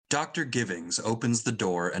Dr. Givings opens the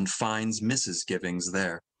door and finds Mrs. Givings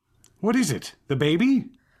there. What is it? The baby?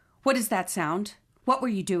 What is that sound? What were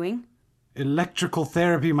you doing? Electrical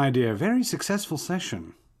therapy, my dear. Very successful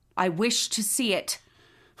session. I wish to see it.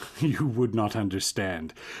 You would not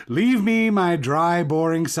understand. Leave me my dry,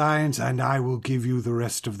 boring science, and I will give you the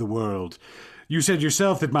rest of the world. You said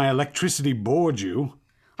yourself that my electricity bored you.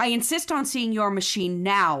 I insist on seeing your machine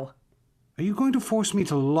now. Are you going to force me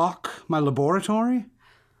to lock my laboratory?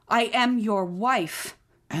 I am your wife.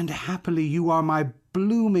 And happily you are my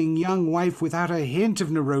blooming young wife without a hint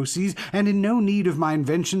of neuroses and in no need of my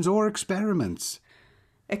inventions or experiments.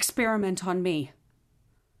 Experiment on me.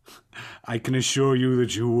 I can assure you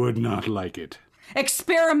that you would not like it.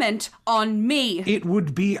 Experiment on me. It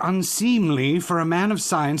would be unseemly for a man of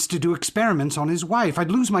science to do experiments on his wife.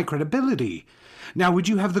 I'd lose my credibility. Now, would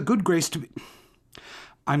you have the good grace to...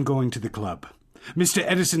 I'm going to the club. Mr.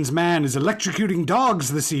 Edison's man is electrocuting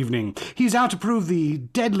dogs this evening. He's out to prove the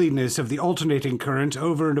deadliness of the alternating current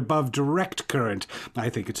over and above direct current. I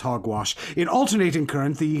think it's hogwash. In alternating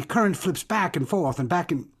current, the current flips back and forth and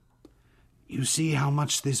back and... You see how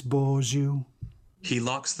much this bores you? He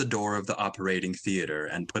locks the door of the operating theater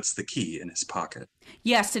and puts the key in his pocket.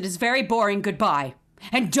 Yes, it is very boring. Goodbye.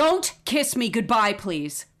 And don't kiss me goodbye,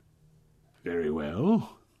 please. Very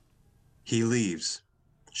well. He leaves.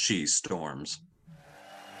 She storms.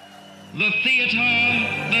 The theater,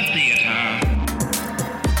 the theater.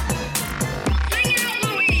 Sing out,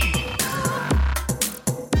 Louise!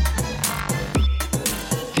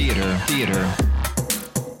 Theater, theater.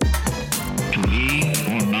 To be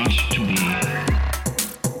or not to be.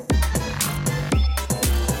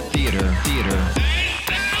 Theater, theater.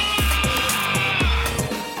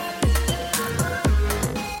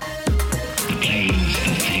 The play's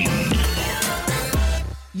the thing.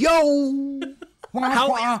 Yo!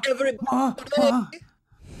 How is everybody?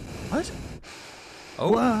 What?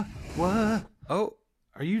 Oh. What? Oh,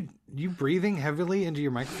 are you breathing heavily into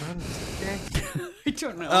your microphone? Okay. I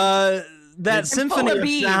don't know. That symphony of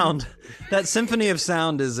sound. That symphony of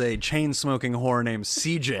sound is a chain-smoking whore named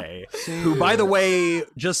CJ, who, by the way,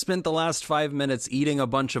 just spent the last 5 minutes eating a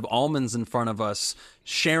bunch of almonds in front of us,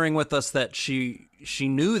 sharing with us that she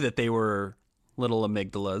knew that they were little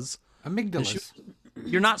amygdalas. Amygdalas.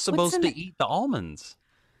 You're not supposed to eat the almonds.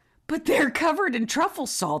 But they're covered in truffle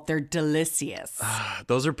salt. They're delicious.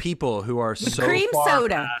 Those are people who are so cream far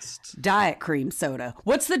soda. past. Diet cream soda.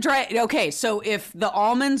 What's the dry... Okay, so if the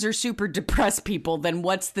almonds are super depressed people, then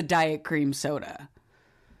what's the diet cream soda?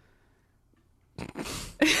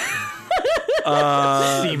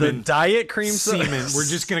 Semen. The diet cream soda. Semen. We're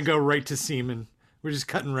just going to go right to semen. We're just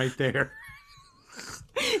cutting right there.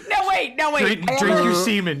 No, wait. Drink your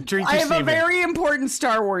semen. Drink I your have semen. a very important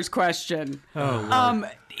Star Wars question. Oh,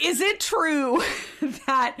 Lord. Is it true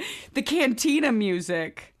that the Cantina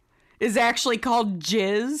music is actually called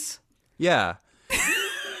Jizz? Yeah.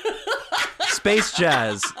 Space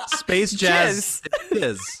jazz. Space jazz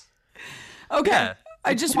is. Okay. Yeah.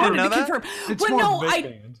 I just You didn't wanted to know that? confirm. It's Well, more no, of a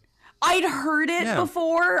band. I'd heard it Yeah.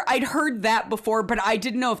 before. I'd heard that before, but I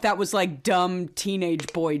didn't know if that was like dumb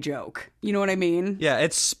teenage boy joke. You know what I mean? Yeah,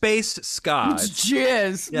 it's space ska. It's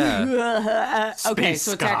jizz. Yeah. Okay, Space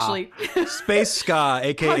so it's ska. actually... Space ska,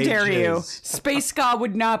 aka How dare you? jizz. Space ska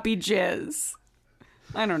would not be jizz.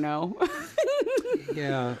 I don't know.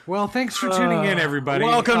 Yeah. Well, thanks for tuning in, everybody.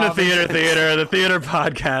 Welcome to Theater, the theater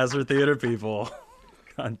podcast for theater people.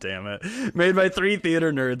 God damn it. Made by 3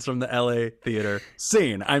 theater nerds from the LA theater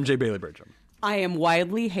scene. I'm Jay Bailey Bertram. I am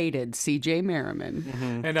widely hated CJ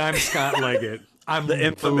Merriman. And I'm Scott Leggett. I'm The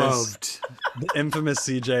infamous, beloved. the infamous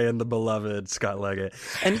CJ and the beloved Scott Leggett.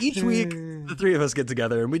 And each week, the 3 of us get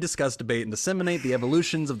together and we discuss, debate, and disseminate the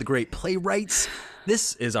evolutions of the great playwrights.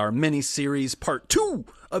 This is our mini-series, part 2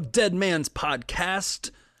 of Dead Man's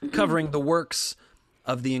Podcast, covering the works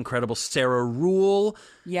of the incredible Sarah Ruhl.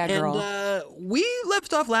 Yeah, girl. And we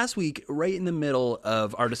left off last week right in the middle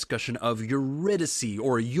of our discussion of Eurydice,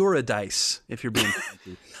 or Eurydice, if you're being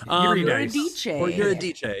fancy. Eurydice. Eurydice. Or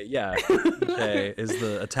Eurydice, yeah. Eurydice is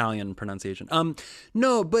the Italian pronunciation.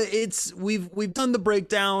 No, but we've done the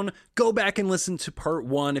breakdown. Go back and listen to part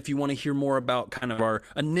 1 if you want to hear more about kind of our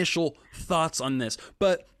initial thoughts on this.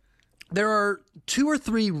 But there are 2 or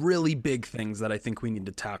 3 really big things that I think we need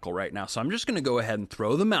to tackle right now. So I'm just going to go ahead and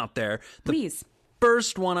throw them out there. Please.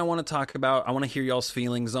 First one I want to talk about, I want to hear y'all's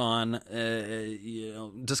feelings on,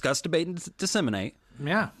 discuss, debate, and disseminate.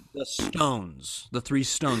 Yeah. The Stones, the 3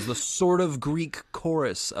 Stones, the sort of Greek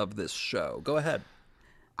chorus of this show. Go ahead.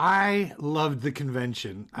 I loved the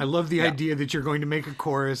convention. I love the idea that you're going to make a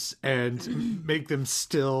chorus and make them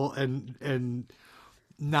still and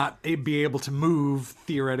not be able to move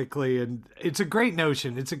theoretically, and it's a great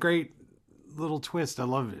notion. It's a great little twist. I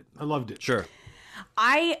loved it. Sure.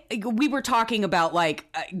 We were talking about like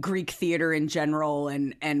Greek theater in general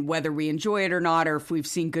and whether we enjoy it or not, or if we've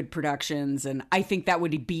seen good productions. And I think that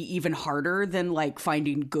would be even harder than like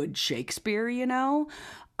finding good Shakespeare, you know?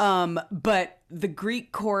 But the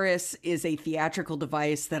Greek chorus is a theatrical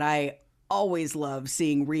device that I always love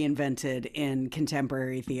seeing reinvented in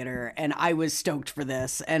contemporary theater, and I was stoked for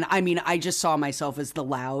this. And I mean, I just saw myself as the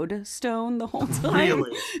loud stone the whole time.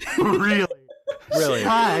 Really?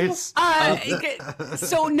 Nice.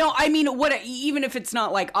 So no, I mean, even if it's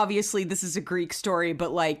not like, obviously this is a Greek story,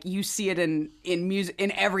 but like you see it in music,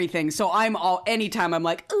 in everything. So anytime I'm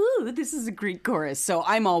like, ooh, this is a Greek chorus. So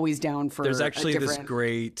I'm always down for. There's actually this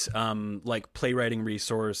great like playwriting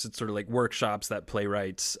resource. It's sort of like workshops that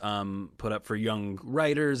playwrights put up for young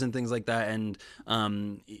writers and things like that. And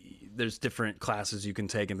there's different classes you can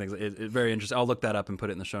take and things. It's very interesting. I'll look that up and put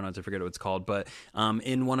it in the show notes. I forget what it's called, but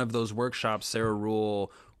in one of those workshops, Sarah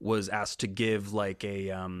Ruhl was asked to give like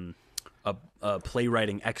a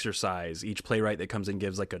playwriting exercise. Each playwright that comes in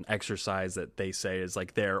gives like an exercise that they say is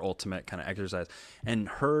like their ultimate kind of exercise. And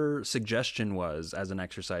her suggestion was, as an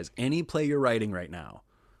exercise, any play you're writing right now,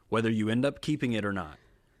 whether you end up keeping it or not,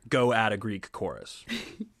 go add a Greek chorus.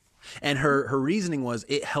 And her reasoning was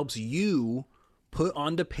it helps you put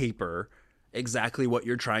onto paper exactly what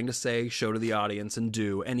you're trying to say, show to the audience, and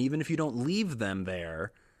do. And even if you don't leave them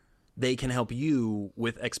there, they can help you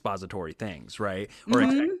with expository things, right? Or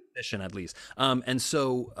exposition, at least. And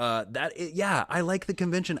so I like the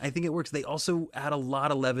convention. I think it works. They also add a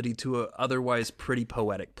lot of levity to a otherwise pretty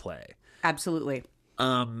poetic play. Absolutely.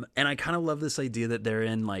 And I kind of love this idea that they're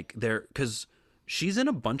in because she's in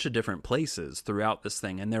a bunch of different places throughout this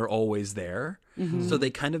thing, and they're always there. Mm-hmm. So they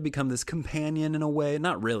kind of become this companion in a way.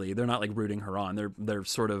 Not really. They're not like rooting her on. They're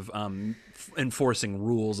sort of enforcing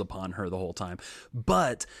rules upon her the whole time.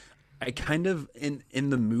 But I kind of, in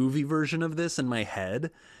the movie version of this in my head,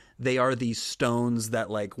 they are these stones that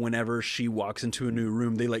like whenever she walks into a new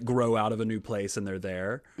room, they like grow out of a new place and they're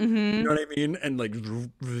there. Mm-hmm. You know what I mean? And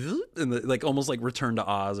like almost like Return to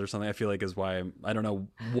Oz or something. I feel like is why I don't know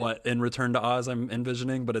what in Return to Oz I'm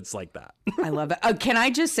envisioning, but it's like that. I love it. Can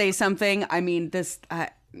I just say something? I mean, this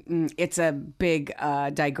it's a big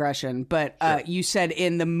digression, but sure. You said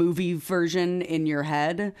in the movie version in your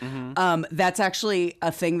head, mm-hmm. That's actually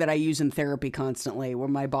a thing that I use in therapy constantly, where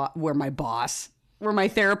my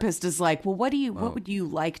therapist is like, well, what would you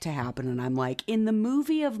like to happen? And I'm like, in the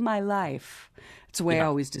movie of my life. It's the way I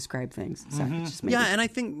always describe things. So mm-hmm. just and I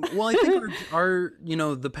think our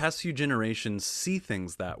the past few generations see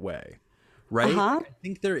things that way. Right. Uh-huh. I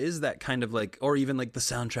think there is that kind of like, or even like the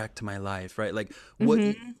soundtrack to my life, right? Like what,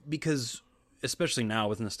 mm-hmm. because especially now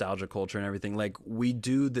with nostalgia culture and everything, like we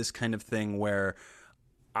do this kind of thing where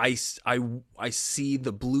I see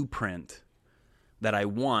the blueprint that I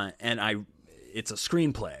want, and it's a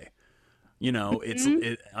screenplay,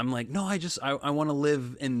 mm-hmm. I'm like, no, I want to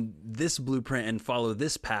live in this blueprint and follow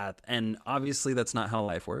this path. And obviously that's not how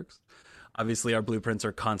life works. Obviously our blueprints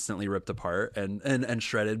are constantly ripped apart and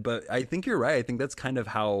shredded, but I think you're right. I think that's kind of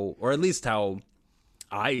how, or at least how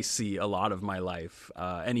I see a lot of my life.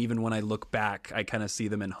 And even when I look back, I kind of see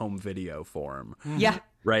them in home video form. Yeah.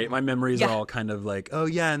 Right. My memories are all kind of like, oh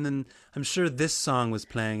yeah. And then I'm sure this song was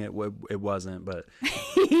playing. It wasn't, but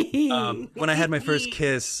when I had my first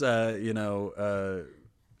kiss,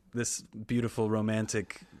 this beautiful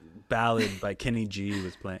romantic ballad by Kenny G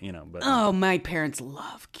was playing, but my parents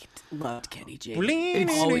loved Kenny G.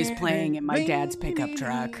 It's always playing in my dad's pickup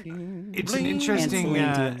truck. It's an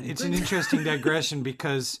interesting digression,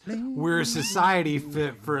 because we're a society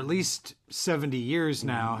for at least 70 years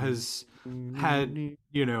now has had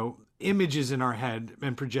images in our head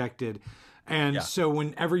and projected. And so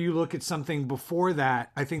whenever you look at something before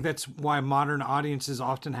that, I think that's why modern audiences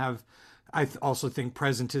often have, I also think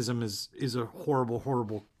presentism is a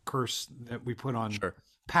horrible curse that we put on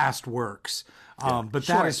past works. But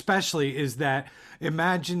that especially is that,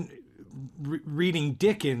 imagine reading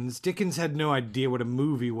Dickens. Dickens had no idea what a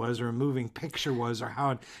movie was or a moving picture was, or how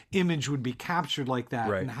an image would be captured like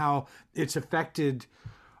that, and how it's affected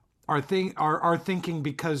our thinking,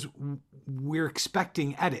 because we're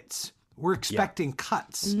expecting edits. We're expecting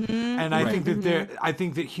cuts. Mm-hmm. And I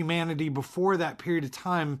think that humanity before that period of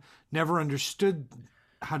time never understood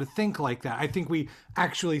how to think like that. I think we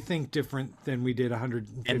actually think different than we did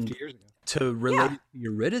 150 years ago. To relate to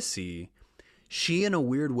Eurydice, she in a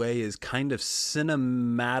weird way is kind of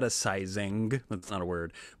cinematicizing, that's not a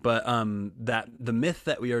word, but that the myth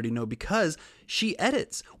that we already know, because she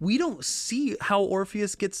edits. We don't see how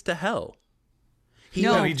Orpheus gets to hell.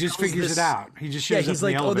 No, he just tells figures this- it out. He just Yeah, shows up he's in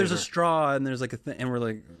the like, oh, there's a elevator. straw and there's like a thing, and we're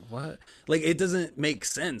like, what? Like, it doesn't make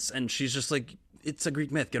sense. And she's just like, it's a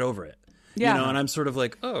Greek myth. Get over it. Yeah. You know, and I'm sort of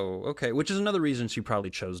like, oh, okay. Which is another reason she probably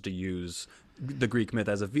chose to use the Greek myth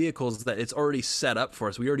as a vehicle, is that it's already set up for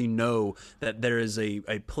us. We already know that there is a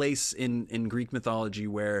place in Greek mythology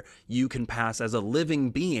where you can pass as a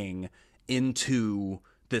living being into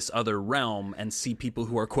this other realm and see people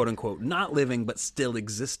who are quote unquote not living but still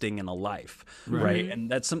existing in a life, right? And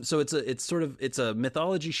that's so it's a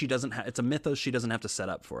mythology she doesn't have. It's a mythos she doesn't have to set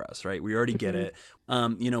up for us, right? We already get it.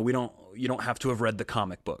 You know, you don't have to have read the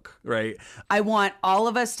comic book, right? I want all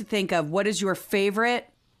of us to think of what is your favorite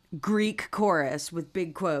Greek chorus with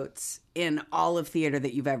big quotes in all of theater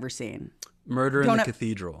that you've ever seen. Murder in Don't the have-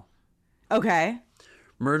 Cathedral. Okay.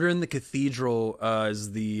 Murder in the Cathedral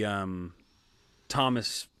is the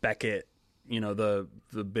Thomas Becket, you know, the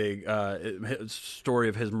big story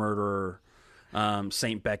of his murderer,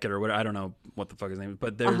 Saint Becket or what, I don't know what the fuck his name is,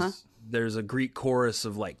 but there's a Greek chorus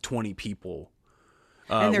of like 20 people.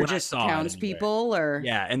 And they're when I just saw it townspeople, or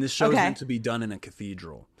Yeah, and this show's Okay. meant to be done in a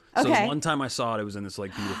cathedral. So Okay. one time I saw it was in this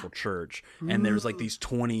like beautiful church, and there was like these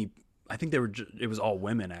 20. I think it was all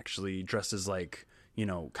women actually, dressed as like, you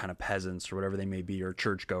know, kind of peasants or whatever they may be, or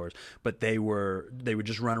churchgoers. But they would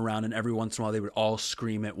just run around, and every once in a while they would all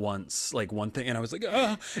scream at once, like one thing, and I was like,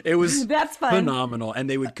 ah, it was That's fun. phenomenal. And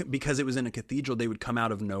they would, because it was in a cathedral, they would come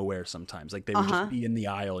out of nowhere sometimes. Like they would just be in the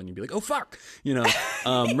aisle, and you'd be like, oh fuck, you know.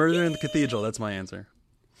 Murder in the Cathedral. That's my answer.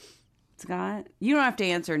 Scott, you don't have to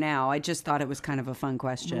answer now. I just thought it was kind of a fun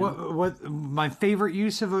question. What my favorite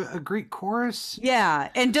use of a Greek chorus? Yeah,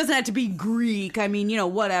 and it doesn't have to be Greek. I mean, you know,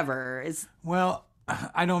 whatever. Is Well,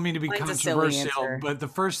 I don't mean to be Mine's a silly controversial, answer. but the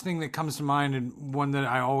first thing that comes to mind, and one that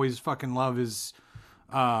I always fucking love, is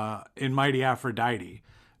in Mighty Aphrodite,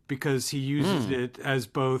 because he uses it as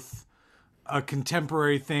both a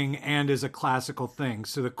contemporary thing and as a classical thing.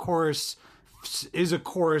 So the chorus is a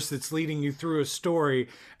chorus that's leading you through a story,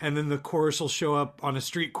 and then the chorus will show up on a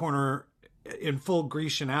street corner in full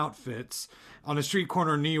Grecian outfits on a street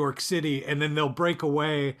corner in New York City, and then they'll break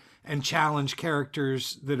away and challenge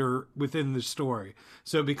characters that are within the story.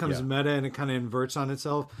 So it becomes meta, and it kind of inverts on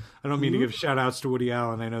itself. I don't mean to give shout outs to Woody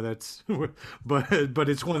Allen. I know that's, but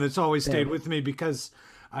it's one that's always stayed with me, because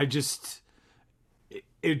I just,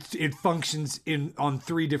 it functions on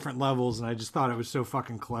three different levels, and I just thought it was so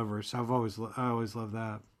fucking clever. So I always loved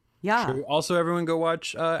that. yeah. Also, everyone go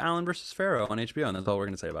watch Alan versus Pharaoh on HBO, and that's all we're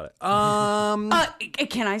gonna say about it.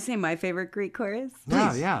 Can I say my favorite Greek chorus?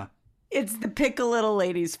 Yeah. It's the Pick a Little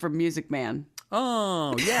Ladies from Music Man.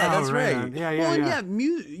 Oh, yeah, Oh, that's right right. on. Yeah, Well, yeah.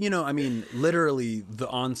 you know, I mean, literally the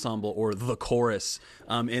ensemble or the chorus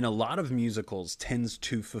in a lot of musicals tends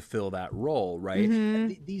to fulfill that role, right?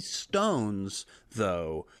 And these Stones,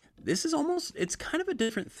 though, this is it's kind of a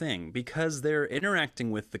different thing, because they're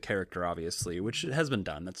interacting with the character, obviously, which has been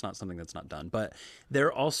done. That's not something that's not done. But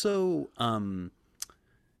they're also,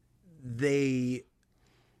 they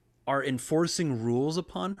are enforcing rules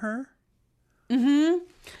upon her.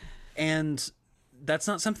 And that's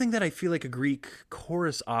not something that I feel like a Greek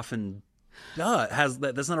chorus often does.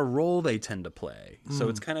 That's not a role they tend to play. So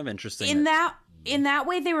it's kind of interesting. In that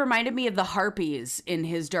way, they reminded me of the Harpies in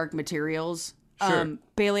his Dark Materials. Sure.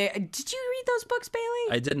 Bailey, did you read those books,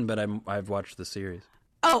 Bailey? I didn't, but I've watched the series.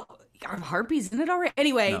 Oh, are Harpies in it already?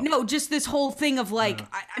 Anyway, no, just this whole thing of like,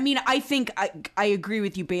 I mean, I think I agree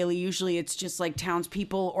with you, Bailey. Usually it's just like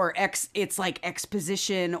townspeople or it's like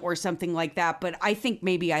exposition or something like that. But I think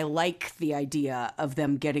maybe I like the idea of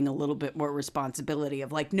them getting a little bit more responsibility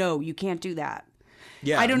of like, no, you can't do that.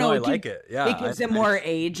 Yeah, I don't know. I like it. Yeah, it gives them more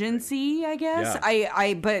agency, I guess.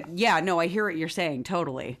 Yeah. But yeah, no, I hear what you're saying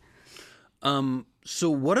totally. So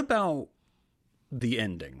what about the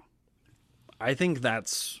ending? I think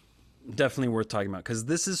that's definitely worth talking about, because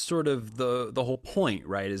this is sort of the whole point,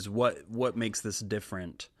 right? Is what makes this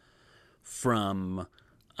different from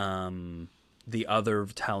the other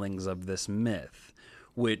tellings of this myth,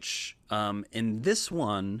 which in this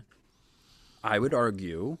one, I would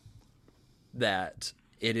argue that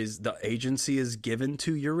it is the agency is given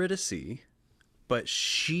to Eurydice, but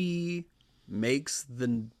she makes the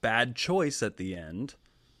bad choice at the end.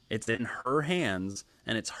 It's in her hands,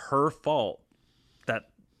 and it's her fault that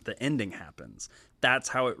the ending happens. That's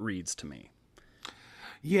how it reads to me.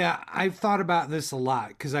 Yeah, I've thought about this a lot,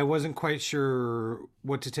 because I wasn't quite sure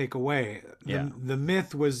what to take away. The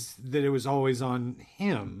myth was that it was always on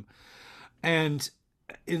him. And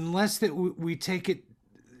unless that we take it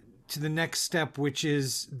to the next step, which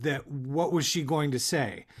is that what was she going to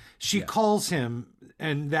say? She calls him,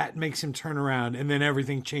 and that makes him turn around, and then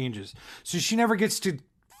everything changes. So she never gets to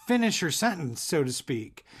finish her sentence, so to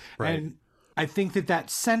speak. Right. And I think that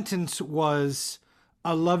sentence was,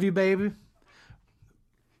 I love you, baby,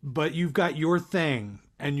 but you've got your thing,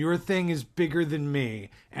 and your thing is bigger than me,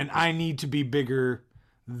 and I need to be bigger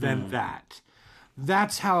than that.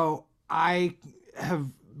 That's how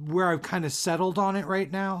where I've kind of settled on it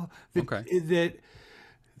right now. That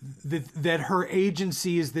her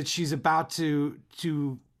agency is that she's about to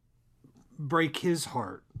break his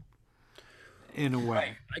heart in a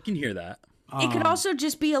way. I can hear that. It could also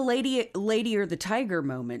just be a lady or the tiger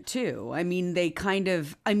moment too. I mean,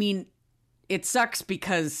 it sucks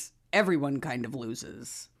because everyone kind of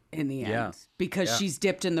loses in the end because she's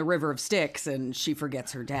dipped in the river of Styx and she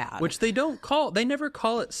forgets her dad. Which they never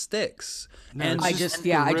call it Styx. No, and I just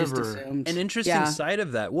assumed. an interesting side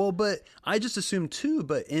of that. Well, but I just assumed too,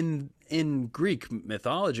 but in Greek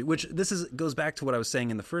mythology, which goes back to what I was saying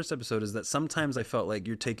in the first episode, is that sometimes I felt like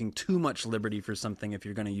you're taking too much liberty for something if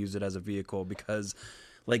you're going to use it as a vehicle, because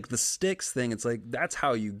like the Styx thing, it's like that's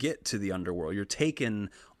how you get to the underworld. You're taken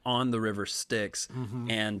on the river Styx,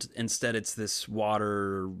 and instead it's this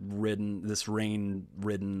rain-ridden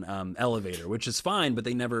elevator, which is fine, but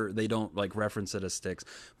they don't like reference it as Styx.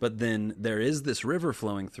 But then there is this river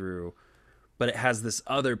flowing through, but it has this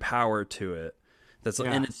other power to it.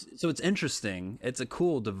 And it's interesting. It's a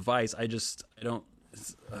cool device. Is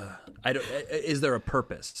there a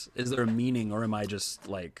purpose? Is there a meaning, or am I just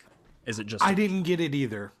like, is it just? I didn't get it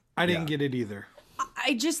either.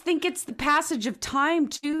 I just think it's the passage of time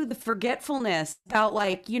too, the forgetfulness about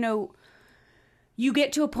like, you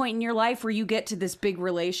get to a point in your life where you get to this big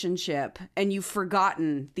relationship and you've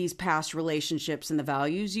forgotten these past relationships and the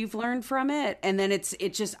values you've learned from it. And then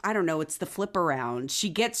it just, I don't know, it's the flip around. She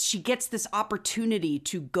gets this opportunity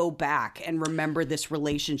to go back and remember this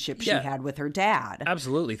relationship she had with her dad.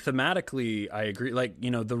 Absolutely. Thematically, I agree. Like,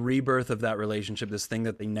 the rebirth of that relationship, this thing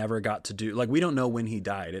that they never got to do. Like, we don't know when he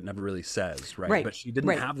died. It never really says, right? But she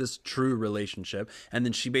didn't have this true relationship. And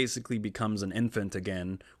then she basically becomes an infant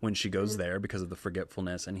again when she goes there because of the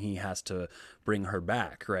forgetfulness, and he has to bring her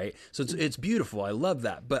back, right? So it's beautiful. I love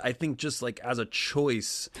that. But I think just like as a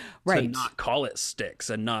choice to not call it Styx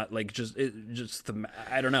and not like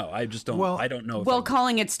I don't know. I just don't. I don't know.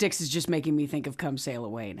 Calling it Styx is just making me think of "Come Sail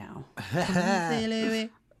Away" now. Sail away.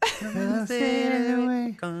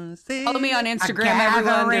 Follow me on Instagram,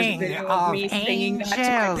 everyone. There's a video of me singing that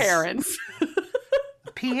to my parents.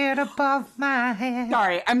 Appeared above my head.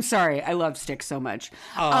 I'm sorry. I love Styx so much.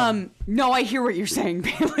 No, I hear what you're saying,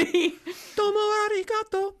 Bailey. Domo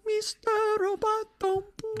arigato, Mr. Roboto.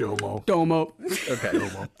 Domo. Okay.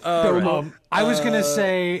 Domo. I was going to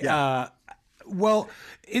say, well,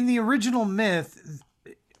 in the original myth,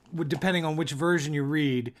 depending on which version you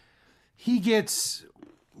read,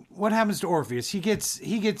 what happens to Orpheus? He gets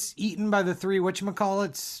eaten by the three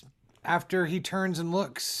whatchamacallits after he turns and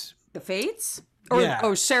looks. The Fates?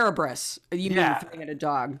 Or Cerberus. You mean the three-headed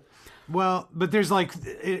dog. Well, but there's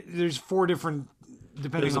there's four different,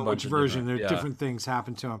 depending on which version, there are different things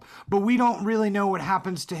happen to him. But we don't really know what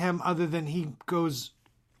happens to him other than he goes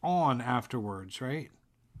on afterwards, right?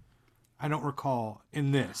 I don't recall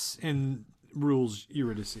in Ruhl's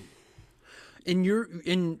Eurydice.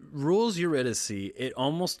 In Ruhl's Eurydice, it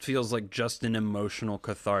almost feels like just an emotional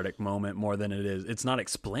cathartic moment more than it is. It's not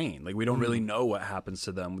explained. Like, we don't really know what happens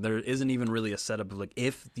to them. There isn't even really a setup of like,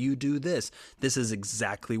 if you do this is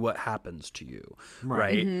exactly what happens to you,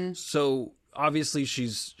 right? Mm-hmm. So obviously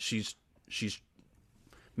she's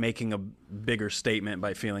making a bigger statement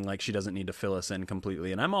by feeling like she doesn't need to fill us in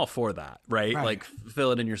completely. And I'm all for that, right? Like,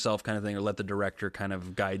 fill it in yourself kind of thing, or let the director kind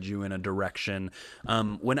of guide you in a direction.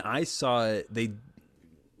 When I saw it,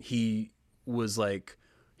 he was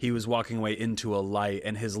walking away into a light,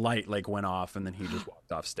 and his light like went off, and then he just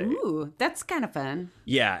walked off stage. Ooh, that's kind of fun.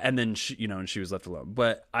 Yeah. And then she was left alone.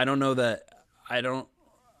 But I don't know that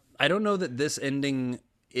this ending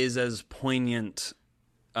is as poignant,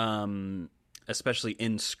 especially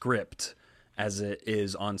in script, as it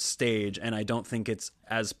is on stage, and I don't think it's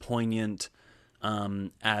as poignant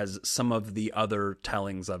as some of the other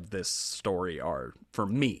tellings of this story are for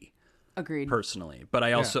me. Agreed. Personally, but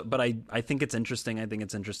I think it's interesting. I think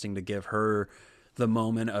it's interesting to give her the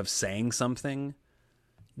moment of saying something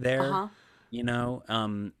there,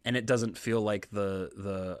 and it doesn't feel like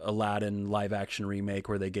the Aladdin live action remake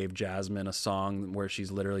where they gave Jasmine a song where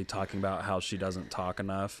she's literally talking about how she doesn't talk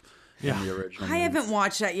enough. Yeah. In the original I haven't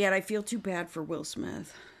watched that yet. I feel too bad for Will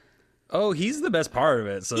Smith. Oh, he's the best part of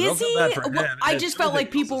it, so don't Is feel he? bad for him. Well, I It's just felt like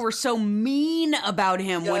everything people else were so mean about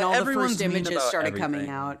him when all the everyone's first mean images about started everything. coming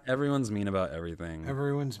out. Everyone's mean about everything.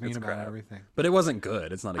 Everyone's mean It's about crap. everything. But it wasn't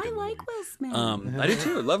good. It's not a I good movie. like Will Smith. I do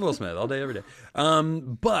too. I love Will Smith all day, every day.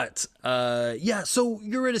 Yeah. So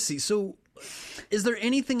Eurydice. So, is there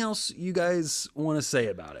anything else you guys want to say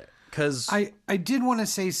about it? Because I did want to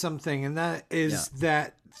say something, and that is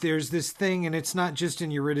that there's this thing, and it's not just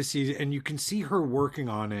in Eurydice, and you can see her working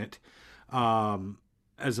on it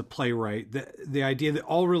as a playwright. The idea that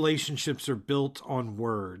all relationships are built on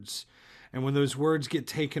words, and when those words get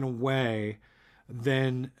taken away,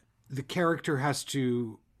 then the character has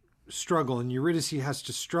to struggle, and Eurydice has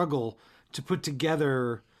to struggle to put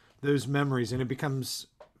together those memories, and it becomes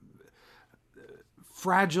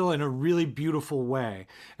fragile in a really beautiful way.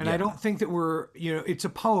 And I don't think that it's a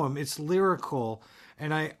poem, it's lyrical,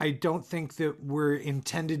 and I don't think that we're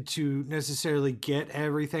intended to necessarily get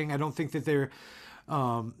everything. I don't think that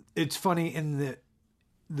it's funny in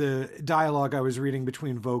the dialogue I was reading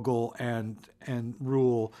between Vogel and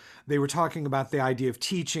Ruhl, they were talking about the idea of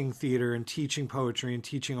teaching theater and teaching poetry and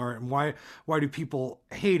teaching art, and why do people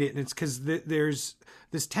hate it? And it's because there's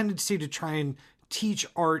this tendency to try and teach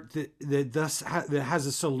art that has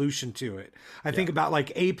a solution to it. I think about like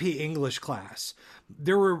AP English class.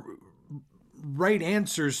 There were right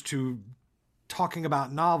answers to talking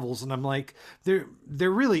about novels, and I'm like, there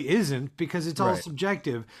really isn't, because it's all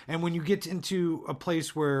subjective. And when you get into a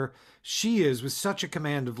place where she is with such a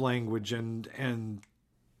command of language and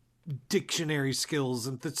dictionary skills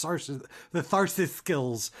and thesaurus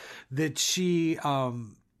skills, that she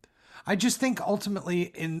I just think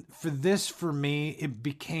ultimately for me it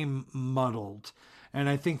became muddled. And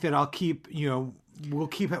I think that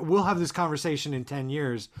we'll have this conversation in 10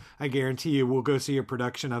 years. I guarantee you we'll go see a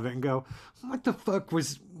production of it and go, what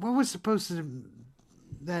was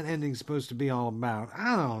that ending supposed to be all about?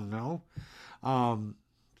 I don't know.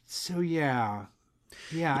 So yeah,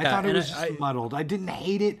 I thought it was just muddled. I didn't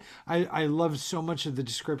hate it. I loved so much of the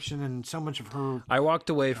description and so much of her. I walked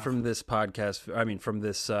away from this podcast, from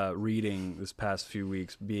this reading this past few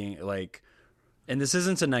weeks, being like, and this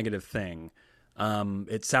isn't a negative thing,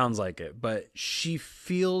 it sounds like it, but she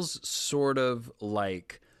feels sort of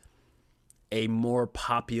like a more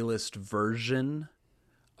populist version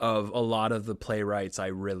of a lot of the playwrights I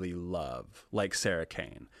really love, like Sarah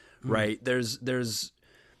Kane, right?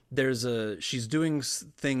 She's doing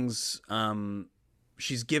things,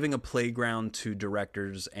 she's giving a playground to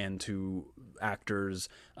directors and to actors,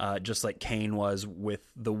 just like Kane was,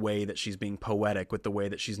 with the way that she's being poetic, with the way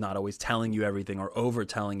that she's not always telling you everything or over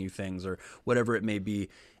telling you things or whatever it may be.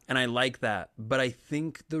 And I like that. But I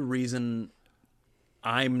think the reason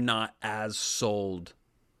I'm not as sold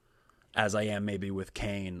as I am maybe with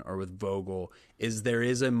Kane or with Vogel is there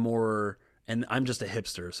is a more, and I'm just a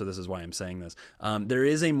hipster, so this is why I'm saying this, there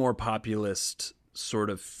is a more populist sort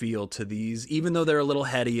of feel to these, even though they're a little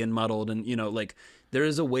heady and muddled, and like there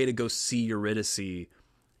is a way to go see Eurydice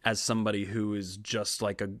as somebody who is just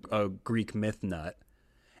like a Greek myth nut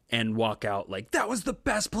and walk out like, that was the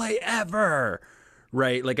best play ever,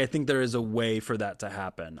 right? Like I think there is a way for that to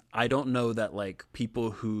happen. I don't know that like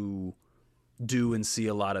people who do and see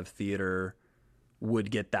a lot of theater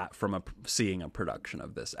would get that from seeing a production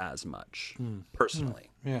of this as much,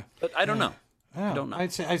 personally. Yeah, but I don't know. Yeah, I don't know. I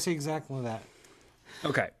say exactly that.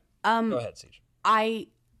 Okay. Go ahead, Siege. I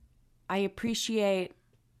appreciate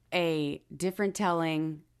a different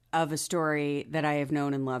telling of a story that I have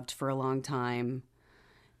known and loved for a long time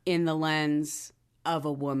in the lens of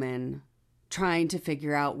a woman trying to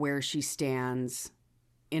figure out where she stands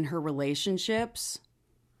in her relationships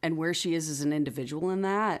and where she is as an individual in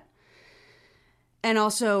that. And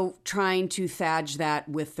also trying to thadge that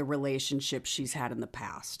with the relationships she's had in the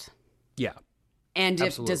past. Yeah. And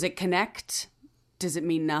does Absolutely. it connect? Does it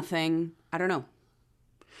mean nothing? I don't know.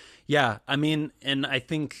 Yeah, I mean, and I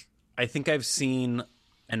think I've seen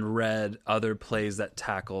and read other plays that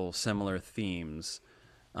tackle similar themes.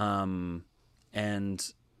 And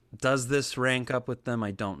does this rank up with them?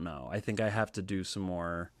 I don't know. I think I have to do some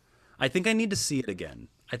more. I think I need to see it again.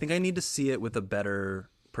 I think I need to see it with a better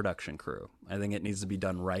production crew. I think it needs to be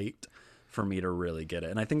done right for me to really get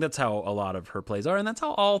it. And I think that's how a lot of her plays are, and that's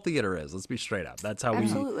how all theater is. Let's be straight up. That's how we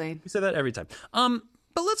say that every time.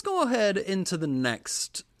 But let's go ahead into the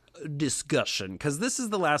next discussion, because this is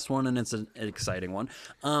the last one and it's an exciting one.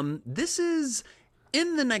 This is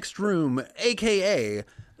In the Next Room, aka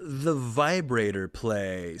the Vibrator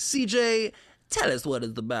play. CJ, tell us what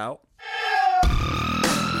it's about.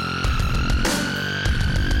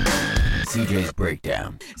 CJ's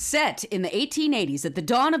Breakdown. Set in the 1880s at the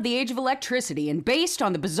dawn of the age of electricity and based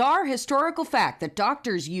on the bizarre historical fact that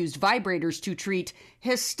doctors used vibrators to treat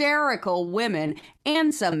hysterical women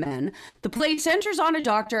and some men, the play centers on a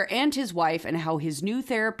doctor and his wife and how his new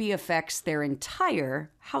therapy affects their entire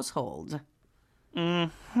household.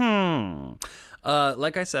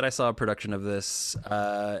 Like I said, I saw a production of this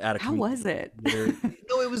at a. How was it?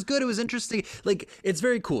 No, it was good. It was interesting. Like, it's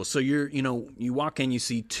very cool. So you walk in, you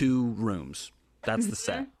see 2 rooms. That's the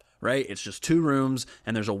set, right? It's just 2 rooms,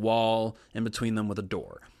 and there's a wall in between them with a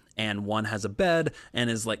door. And one has a bed and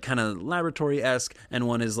is like kind of laboratory-esque, and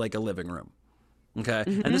one is like a living room. Okay.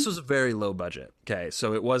 And this was a very low budget. Okay.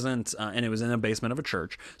 So it wasn't, and it was in a basement of a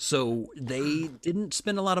church. So they didn't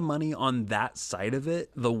spend a lot of money on that side of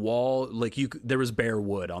it. The wall, like there was bare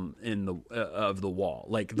wood in the, of the wall.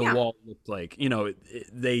 Like the wall looked like,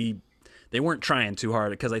 they weren't trying too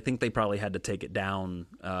hard because I think they probably had to take it down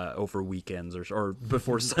over weekends or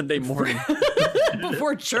before Sunday morning.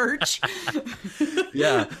 Before church.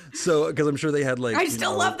 Yeah. So, because I'm sure they had like. I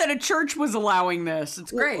still love that a church was allowing this.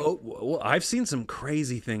 It's great. Well, I've seen some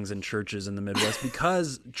crazy things in churches in the Midwest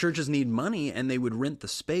because churches need money and they would rent the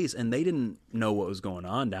space and they didn't know what was going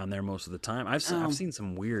on down there most of the time. I've seen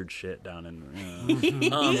some weird shit down in.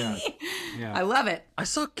 I love it. I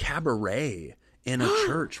saw Cabaret in a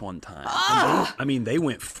church one time. And they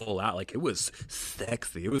went full out. Like, it was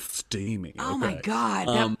sexy. It was steamy. Oh my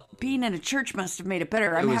God. Being in a church must have made it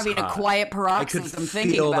better. I'm was having a hot. quiet I could paroxysm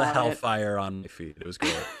thinking feel about the it. hellfire on my feet. It was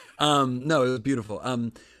great. No, it was beautiful.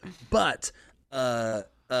 But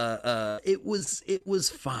it was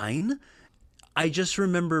fine. I just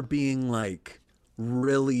remember being like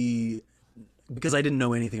really, because I didn't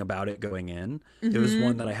know anything about it going in. It was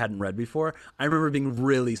one that I hadn't read before. I remember being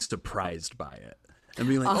really surprised by it and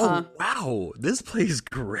being like, "Oh wow, this plays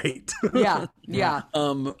great." Yeah.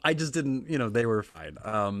 I just didn't, they were fine.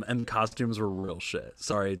 And costumes were real shit.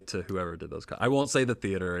 Sorry to whoever did those. I won't say the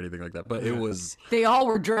theater or anything like that, but it was. They all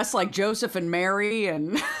were dressed like Joseph and Mary,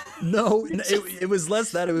 and No, it was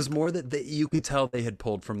less that. It was more that you could tell they had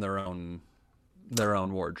pulled from their own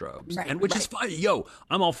wardrobes, Right, and which is fine. Yo,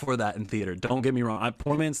 I'm all for that in theater. Don't get me wrong.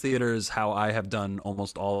 Poor man's theater is how I have done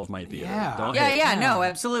almost all of my theater. Yeah. Don't hate yeah, no,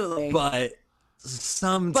 absolutely. But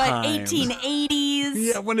sometimes, 1880s.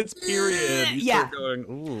 yeah, when it's period, you Yeah. start going,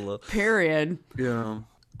 ooh, Period. yeah.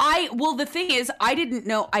 Well, the thing is, I didn't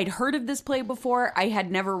know. I'd heard of this play before. I had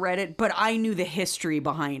never read it, but I knew the history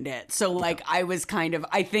behind it. So, like, I was kind of.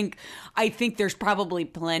 I think there's probably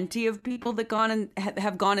plenty of people that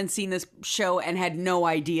have gone and seen this show and had no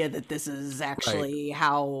idea that this is actually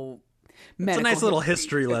how. It's a nice little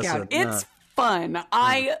history lesson. It's fun.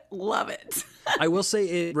 I love it. I will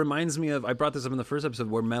say it reminds me of. I brought this up in the first episode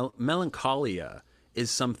where melancholia is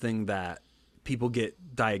something that people get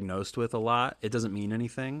diagnosed with a lot. It doesn't mean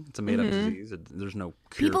anything. It's a made-up disease. There's no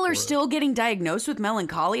cure People are for it. still getting diagnosed with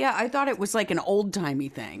melancholia. I thought it was like an old-timey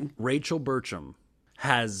thing. Rachel Burcham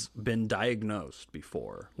has been diagnosed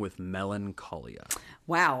before with melancholia.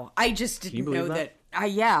 Wow. I just didn't know believe that.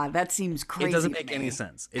 Yeah, that seems crazy. It doesn't to make me. any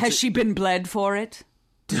sense. Has she been bled for it?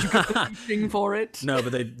 Did you get the thing for it? No,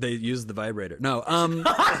 but they used the vibrator. No,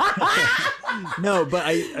 no, but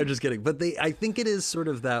I'm just kidding. But I think it is sort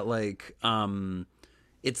of that like,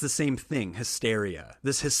 it's the same thing, hysteria.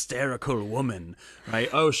 This hysterical woman, right?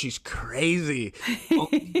 Oh, she's crazy.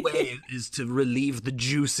 Only way is to relieve the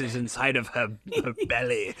juices inside of her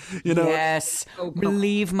belly. Yes.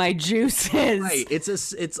 Relieve my juices. Right.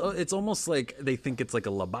 It's almost like they think it's like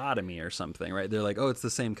a lobotomy or something, right? They're like, oh, it's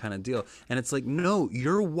the same kind of deal. And it's like, no,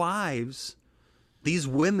 your wives, these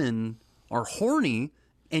women are horny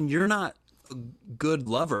and you're not a good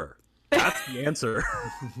lover. That's the answer.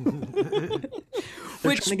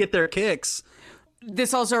 They're trying to get their kicks.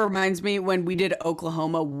 This also reminds me when we did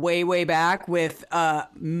Oklahoma way back with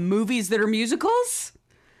movies that are musicals.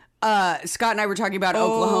 Scott and I were talking about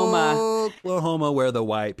Oklahoma. Oklahoma, where the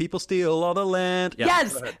white people steal all the land. Yeah,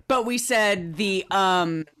 Yes, but we said the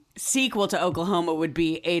sequel to Oklahoma would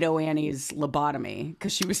be Ado Annie's lobotomy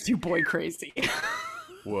because she was too boy crazy.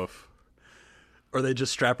 Woof. Or they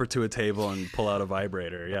just strap her to a table and pull out a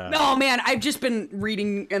vibrator. Yeah. Oh man, I've just been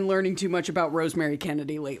reading and learning too much about Rosemary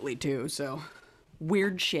Kennedy lately too. So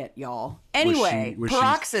weird shit, y'all. Anyway, was she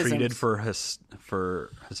paroxysms. treated for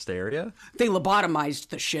hysteria? They lobotomized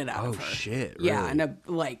the shit out of her. Oh shit! Yeah, really?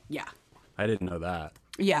 and yeah. I didn't know that.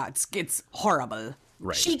 Yeah, it's horrible.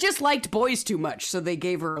 Right. She just liked boys too much, so they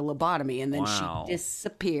gave her a lobotomy, and then Wow. she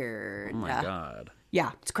disappeared. Oh my god.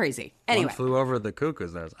 Yeah, it's crazy. Anyway, One flew over the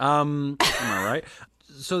cuckoo's nest. Am I right?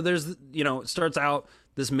 So there's, it starts out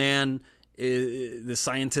this man, this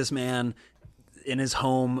scientist man, in his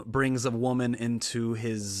home, brings a woman into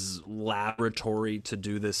his laboratory to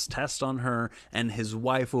do this test on her, and his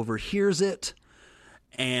wife overhears it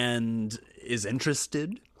and is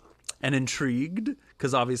interested and intrigued,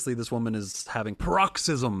 because obviously this woman is having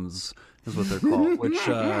paroxysms, is what they're called, which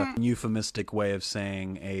euphemistic way of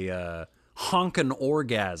saying a honkin'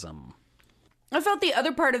 orgasm. I felt the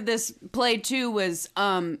other part of this play too was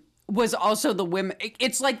also the women.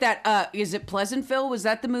 It's like that. Is it Pleasantville? Was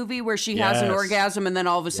that the movie where she has an Yes. orgasm and then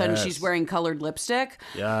all of a sudden Yes. she's wearing colored lipstick?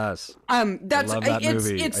 Yes. That's love that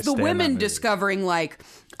movie. it's I the stand that women movie. discovering, like,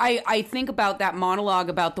 I think about that monologue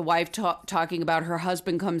about the wife talking about her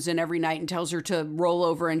husband comes in every night and tells her to roll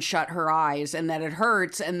over and shut her eyes and that it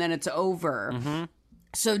hurts and then it's over. Mm-hmm.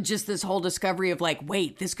 So just this whole discovery of like,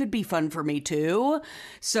 wait, this could be fun for me too.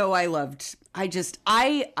 So I loved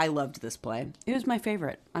this play. It was my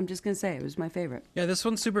favorite. I'm just going to say it was my favorite. Yeah, this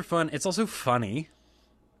one's super fun. It's also funny.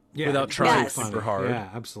 Yeah, Without it's trying very Yes. funny. super hard. Yeah,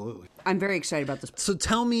 absolutely. I'm very excited about this. So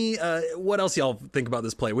tell me, what else y'all think about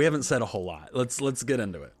this play? We haven't said a whole lot. Let's get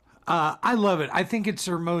into it. I love it. I think it's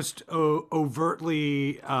her most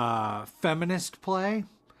overtly feminist play.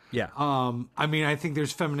 Yeah. I mean, I think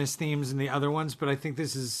there's feminist themes in the other ones, but I think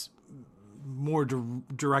this is more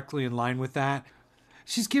directly in line with that.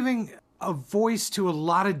 She's giving a voice to a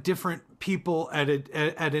lot of different people at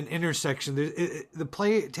an intersection. The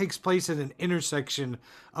play takes place at an intersection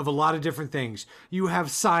of a lot of different things. You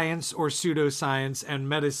have science or pseudoscience and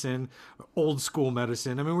medicine, old school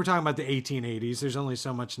medicine. I mean, we're talking about the 1880s. There's only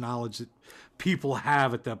so much knowledge that people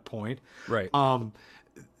have at that point. Right.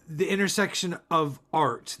 The intersection of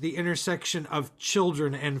art, the intersection of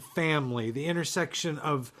children and family, the intersection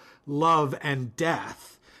of love and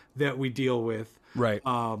death that we deal with. Right.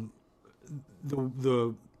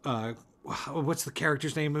 What's the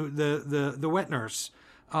character's name? The wet nurse.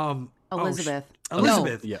 Elizabeth.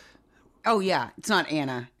 Elizabeth. Yeah. Oh, yeah. It's not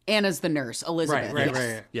Anna. Anna's the nurse. Elizabeth.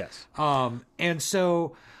 Right. Yes. And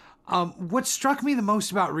so, what struck me the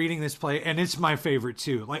most about reading this play, and it's my favorite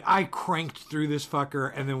too, like I cranked through this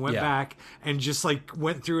fucker and then went back and just like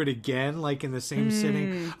went through it again, like in the same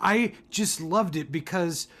sitting. I just loved it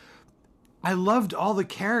because I loved all the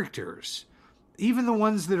characters, even the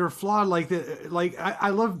ones that are flawed. I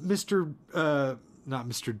love Mr. Not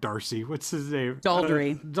Mr. Darcy. What's his name?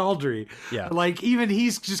 Daldry. Daldry. Yeah. Like even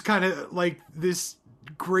he's just kind of like this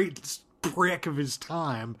great prick of his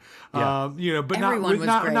time. Yeah. But Everyone was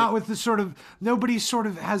great. not with the sort of, nobody sort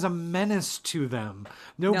of has a menace to them.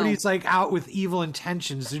 Nobody's like out with evil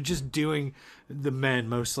intentions. They're just doing, the men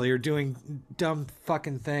mostly are doing dumb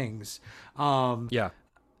fucking things. Yeah.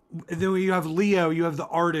 Then you have Leo, you have the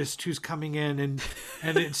artist who's coming in and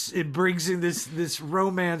it brings in this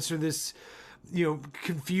romance or this,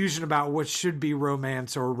 confusion about what should be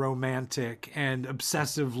romance or romantic and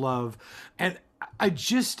obsessive love. And it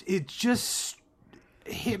just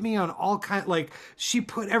hit me on all kind, like she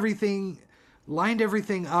lined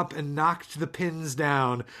everything up and knocked the pins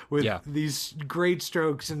down with these great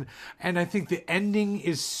strokes. And I think the ending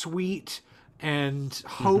is sweet and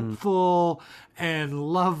hopeful and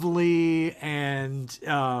lovely. And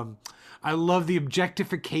I love the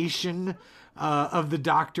objectification of the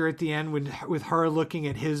doctor at the end with her looking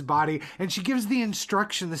at his body. And she gives the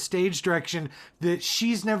stage direction that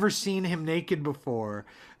she's never seen him naked before.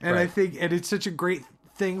 And I think, and it's such a great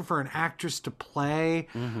thing for an actress to play.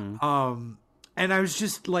 And I was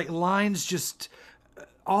just like, lines, just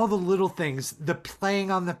all the little things, the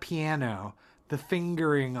playing on the piano, the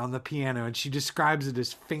fingering on the piano, and she describes it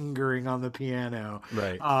as fingering on the piano,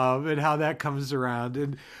 Right. And how that comes around.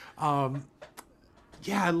 And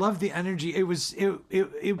I love the energy.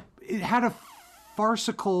 It had a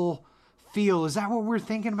farcical feel. Is that what we're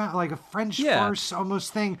thinking about? Like a French farce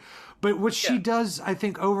almost thing. But what she does, I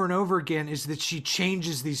think, over and over again is that she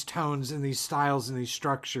changes these tones and these styles and these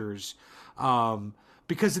structures.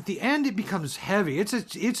 Because at the end it becomes heavy.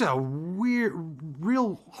 It's a weird,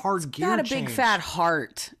 real hard gear Got a change. big fat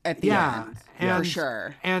heart at the end, for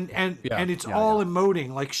sure. And it's all emoting.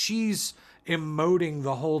 Like she's emoting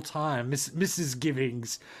the whole time. Mrs.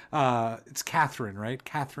 Givings, it's Catherine, right?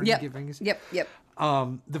 Catherine Givings. Yep.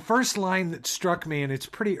 The first line that struck me, and it's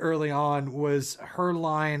pretty early on, was her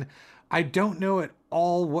line, "I don't know at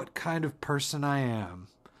all what kind of person I am."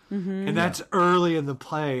 And that's early in the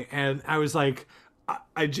play. And I was like,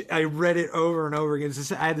 I read it over and over again.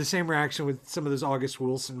 I had the same reaction with some of those August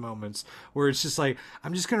Wilson moments where it's just like,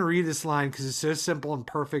 I'm just going to read this line because it's so simple and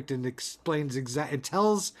perfect and explains it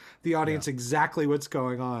tells the audience exactly what's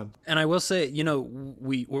going on. And I will say,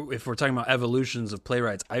 if we're talking about evolutions of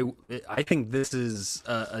playwrights, I think this is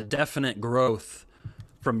a definite growth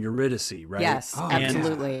from Eurydice, right? Yes,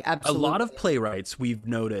 absolutely. A lot of playwrights we've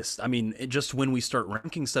noticed, I mean, just when we start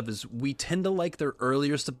ranking stuff, is we tend to like their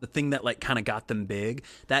earlier stuff, the thing that like kind of got them big,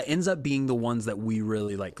 that ends up being the ones that we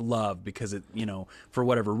really like love because it, you know, for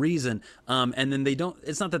whatever reason. And then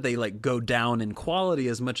it's not that they like go down in quality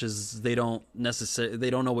as much as they don't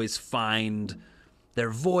always find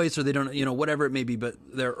their voice, or they don't, you know, whatever it may be, but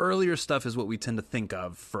their earlier stuff is what we tend to think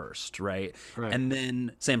of first, right? And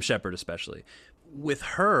then Sam Shepard especially. With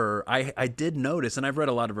her, I did notice, and I've read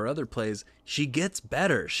a lot of her other plays, she gets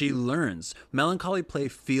better. She learns. Melancholy Play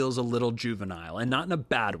feels a little juvenile, and not in a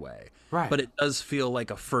bad way. Right. But it does feel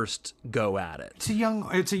like a first go at it.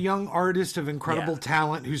 It's a young artist of incredible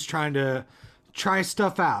talent who's trying to try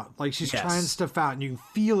stuff out. Like she's trying stuff out, and you can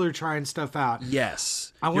feel her trying stuff out.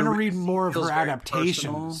 Yes. I want to read more of her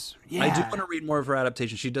adaptations. Yeah. I do want to read more of her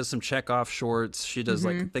adaptations. She does some Chekhov shorts. She does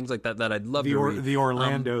like things like that I'd love to read. The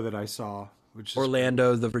Orlando that I saw. Which is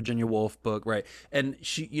Orlando, the Virginia Woolf book, right? And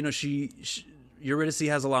she Eurydice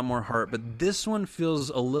has a lot more heart, but this one feels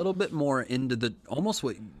a little bit more into the almost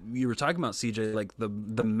what you were talking about, CJ, like the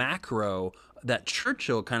macro that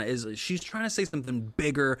Churchill kind of is. She's trying to say something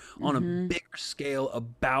bigger on a bigger scale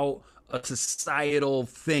about a societal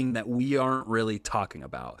thing that we aren't really talking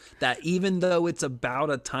about. That even though it's about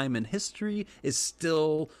a time in history, is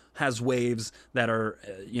still has waves that are,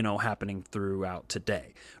 happening throughout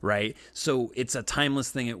today, right? So it's a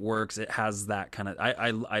timeless thing. It works. It has that kind of.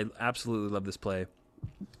 I absolutely love this play.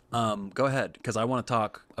 Go ahead, because I want to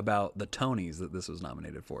talk about the Tonys that this was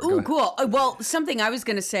nominated for. Oh, cool. Well, something I was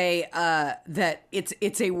going to say that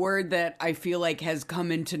it's a word that I feel like has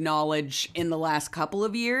come into knowledge in the last couple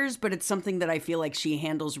of years, but it's something that I feel like she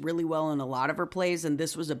handles really well in a lot of her plays, and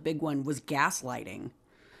this was a big one, was gaslighting.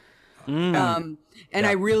 I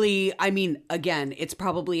mean, again, it's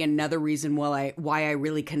probably another reason why I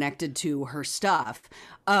really connected to her stuff.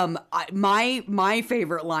 My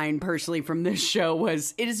favorite line personally from this show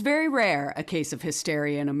was, "It is very rare a case of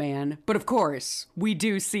hysteria in a man, but of course we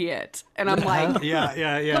do see it." And I'm like,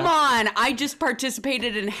 yeah. Come on. I just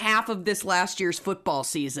participated in half of this last year's football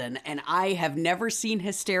season, and I have never seen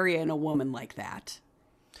hysteria in a woman like that.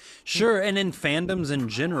 Sure, and in fandoms in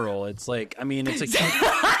general, it's like, I mean, it's a...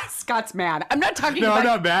 Scott's mad. I'm not talking about...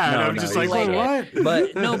 No, I'm not mad. I'm just like, what?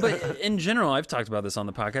 But in general, I've talked about this on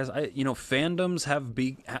the podcast. Fandoms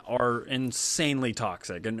are insanely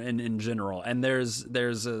toxic in general, and there's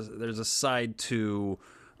a side to...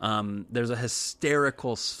 there's a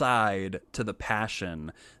hysterical side to the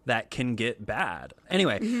passion that can get bad.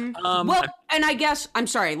 Anyway, and I guess, I'm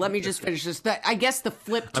sorry, let me just finish this. I guess the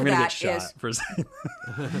flip to that is... I'm going to get shot for a second.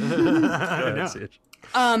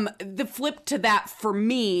 The flip to that for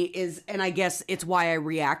me is, and I guess it's why I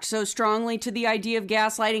react so strongly to the idea of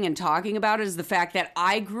gaslighting and talking about it, is the fact that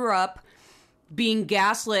I grew up being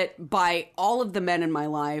gaslit by all of the men in my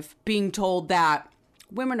life, being told that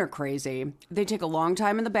women are crazy. They take a long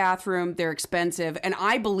time in the bathroom. They're expensive. And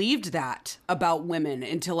I believed that about women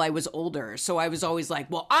until I was older. So I was always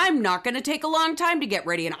like, well, I'm not going to take a long time to get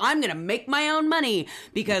ready, and I'm going to make my own money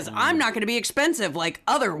because I'm not going to be expensive like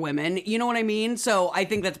other women. You know what I mean? So I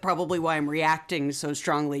think that's probably why I'm reacting so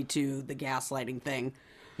strongly to the gaslighting thing.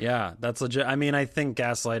 Yeah, that's legit. I mean, I think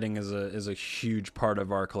gaslighting is a huge part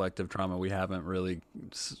of our collective trauma we haven't really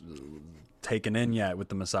taken in yet with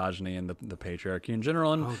the misogyny and the patriarchy in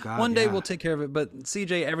general, and one day we'll take care of it. But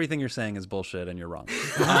CJ, everything you're saying is bullshit, and you're wrong.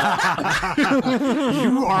 You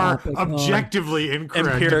are objectively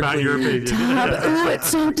incorrect about your opinion. It's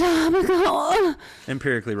so topical.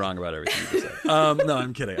 Empirically wrong about everything you just said. No,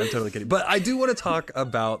 I'm kidding. I'm totally kidding. But I do want to talk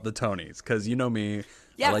about the Tonys, because you know me.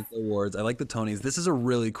 Yeah. I like the awards. I like the Tonys. This is a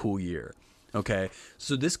really cool year. Okay,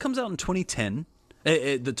 so this comes out in 2010.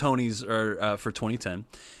 The Tonys are for 2010.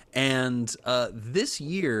 And this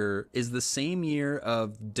year is the same year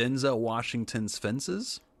of Denzel Washington's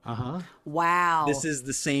Fences. Wow. This is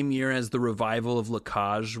the same year as the revival of La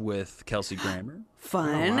Cage with Kelsey Grammer.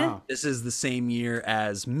 Fun. Oh, wow. This is the same year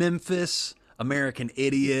as Memphis, American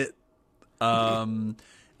Idiot, Red,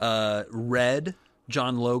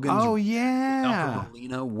 John Logan's. Oh, yeah. Alfred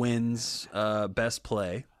Molina wins Best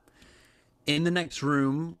Play. In the Next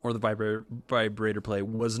Room, or the Vibrator Play,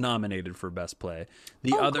 was nominated for Best Play.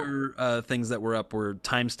 The other things that were up were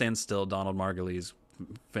Time Stands Still, Donald Margulies'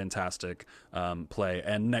 fantastic play,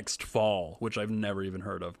 and Next Fall, which I've never even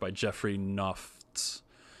heard of, by Jeffrey Knopf.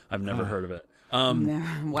 I've never heard of it.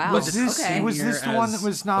 Wow. Was this the one that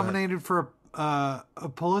was nominated for a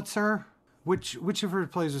Pulitzer? Which of her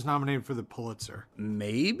plays was nominated for the Pulitzer?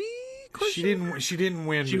 Maybe? She didn't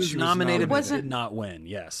win. She was nominated, but did not win.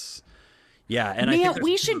 Yes. Yeah, and I think Man, there's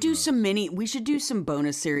we two should of do those. we should do some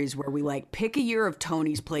bonus series where we like pick a year of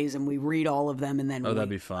Tony's plays and we read all of them and then Oh, that'd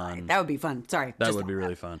be fun. That would be fun. Sorry. That just would be thought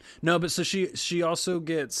really fun. No, but so she also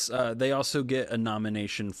gets they also get a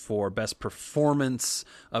nomination for best performance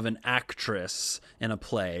of an actress in a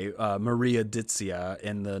play. Maria Ditzia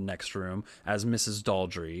in The Next Room as Mrs.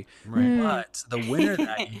 Daldry. Right. But the winner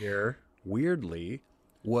that year, weirdly,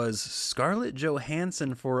 was Scarlett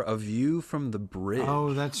Johansson for A View from the Bridge.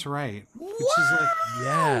 Oh, that's right. Which is like,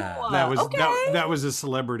 yeah. that was a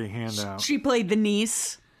celebrity handout. She played the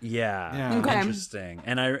niece. Yeah, Yeah. Okay. interesting.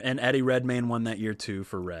 And Eddie Redmayne won that year too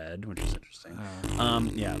for Red, which is interesting.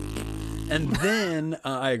 Yeah, and then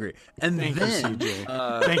I agree. And Thank then you,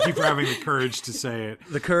 CJ. Thank you for having the courage to say it.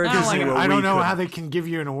 the courage I don't is like what it. I don't we know could- how they can give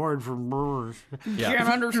you an award for brewers. Yeah. Can't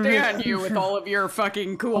understand you with all of your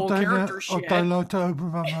fucking cool character shit. And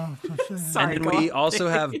Sorry, then go we on. also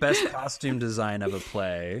have best costume design of a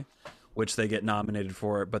play, which they get nominated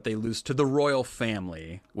for, but they lose to The Royal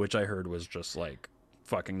Family, which I heard was just like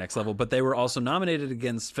fucking next level. But they were also nominated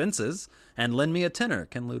against Fences and Lend Me a Tenor.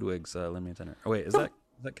 Ken Ludwig's Lend Me a Tenor. Oh wait, is that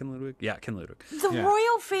Ken Ludwig? Yeah, Ken Ludwig. The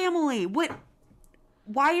Royal Family. What?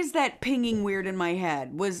 Why is that pinging weird in my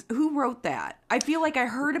head? Who wrote that? I feel like I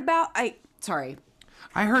heard about. Sorry.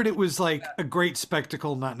 I heard it was like a great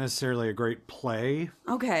spectacle, not necessarily a great play.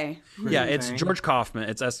 Okay. Yeah, it's thing. George Kaufman.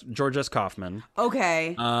 It's George S. Kaufman.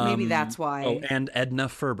 Okay. Maybe that's why. Oh, and Edna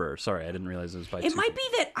Ferber. Sorry, I didn't realize it was by It two might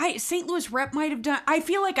people. be that St. Louis Rep might have done. I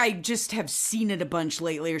feel like I just have seen it a bunch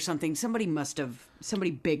lately or something. Somebody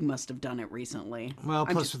big must have done it recently. Well,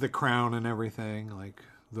 I'm plus just- with the crown and everything, like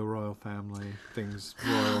the royal family,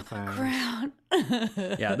 royal things.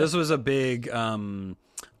 Yeah, this was a big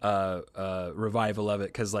revival of it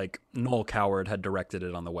because like Noel Coward had directed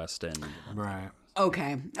it on the West End. Right.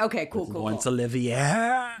 Okay. Cool. Once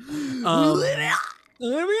Olivia.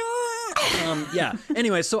 Yeah.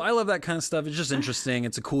 Anyway, so I love that kind of stuff. It's just interesting.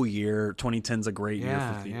 It's a cool year. 2010's a great year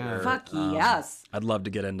Yeah, for yeah. theater. Fuck yes. I'd love to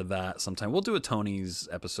get into that sometime. We'll do a Tony's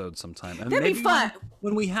episode sometime. And That'd be maybe fun.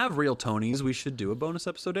 When we have real Tonys, we should do a bonus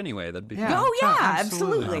episode anyway. That'd be fun. Oh yeah,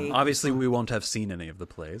 absolutely. absolutely. Obviously, we won't have seen any of the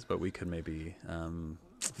plays, but we could maybe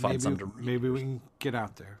find some to read. Maybe we can get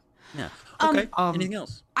out there. Yeah. Okay. Anything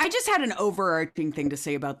else? I just had an overarching thing to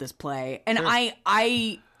say about this play, and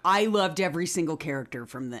I loved every single character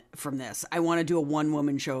from this. I want to do a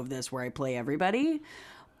one-woman show of this where I play everybody.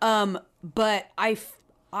 But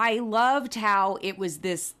I loved how it was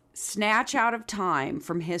this snatch out of time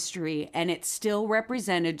from history, and it still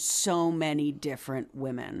represented so many different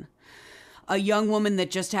women. A young woman that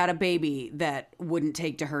just had a baby that wouldn't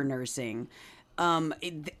take to her nursing.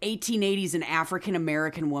 The 1880s, an African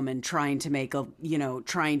American woman trying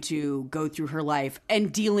to go through her life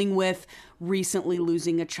and dealing with recently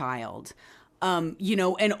losing a child.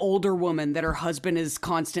 An older woman that her husband is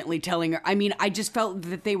constantly telling her. I mean, I just felt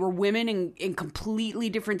that they were women in completely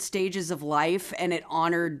different stages of life, and it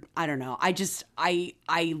honored, I don't know.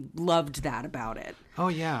 I loved that about it. Oh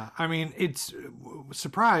yeah, I mean, it's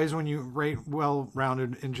surprise when you rate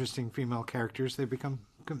well-rounded, interesting female characters, they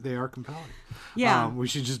are compelling. Yeah. We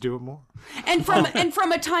should just do it more. And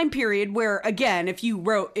from a time period where, again, if you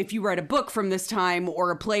write a book from this time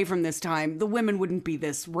or a play from this time, the women wouldn't be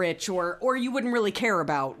this rich, or you wouldn't really care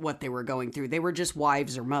about what they were going through. They were just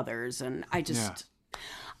wives or mothers, and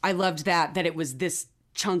I loved that it was this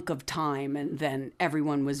chunk of time, and then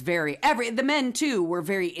everyone was the men too were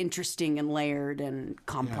very interesting and layered and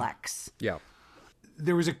complex. Yeah.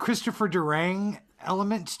 There was a Christopher Durang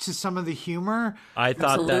element to some of the humor. I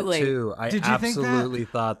thought Absolutely. that too. I Did you think that? absolutely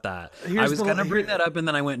thought that. I Here's was the- going to bring that up, and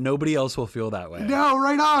then I went, nobody else will feel that way. No,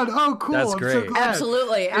 right on. Oh, cool. That's I'm great. so glad.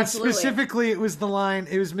 Absolutely, And absolutely. specifically, it was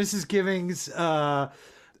Mrs. Givings.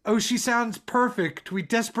 Oh, she sounds perfect. We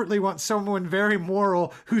desperately want someone very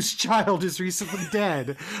moral whose child is recently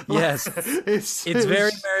dead. Yes. it's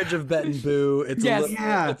Very Marriage of Bet and Boo. It's Yes. a little,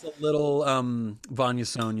 Yeah. it's a little Vanya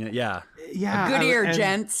Sonia. Yeah. yeah. Good ear, and-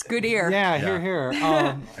 gents. Good ear. Yeah, here.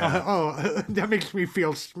 That makes me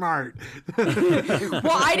feel smart. Well,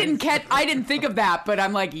 I didn't think of that, but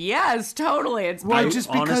I'm like, yes, totally. It's Well, I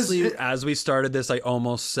just because honestly, it- as we started this, I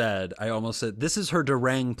almost said, this is her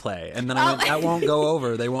Durang play. And then I went, that won't go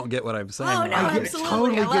over. They won't get what I'm saying. Oh, no. I Absolutely,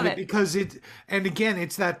 totally I love get it it. because and again,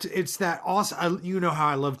 it's that awesome. You know how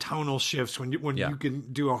I love tonal shifts when Yeah. you can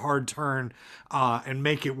do a hard turn and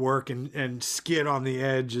make it work and skid on the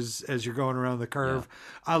edge as you're going around the curve.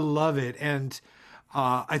 I love it, and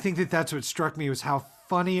I think that's what struck me was how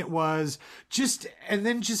funny it was. Just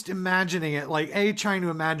imagining it, like trying to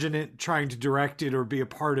imagine it, trying to direct it or be a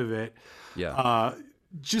part of it. Yeah.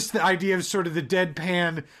 Just the idea of sort of the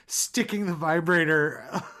deadpan sticking the vibrator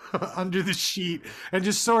under the sheet and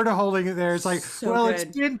just sort of holding it there. It's like, So well, good.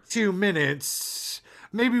 it's been 2 minutes.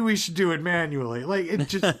 Maybe we should do it manually. Like it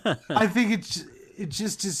just, I think it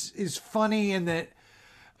just is funny in that.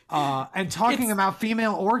 And talking about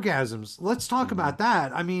female orgasms, let's talk about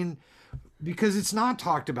that. I mean, because it's not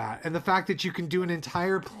talked about, and the fact that you can do an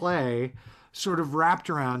entire play sort of wrapped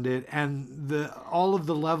around it, and all of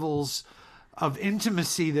the levels of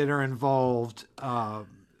intimacy that are involved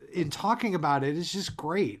in talking about it is just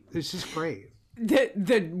great. It's just great.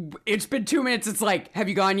 It's been 2 minutes. It's like, have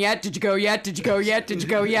you gone yet? Did you go yet? Did you go yet? Did you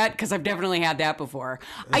go yet? Because I've definitely had that before.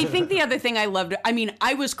 I think the other thing I loved, I mean,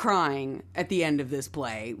 I was crying at the end of this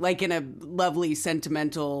play, like in a lovely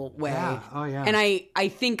sentimental way. Yeah. Oh yeah. And I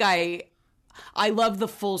think I love the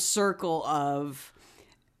full circle of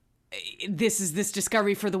this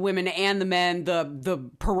discovery for the women and the men, the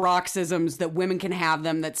paroxysms that women can have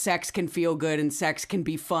them, that sex can feel good and sex can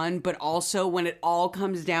be fun, but also when it all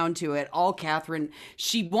comes down to it, Catherine,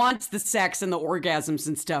 she wants the sex and the orgasms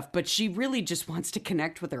and stuff, but she really just wants to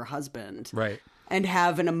connect with her husband. Right. And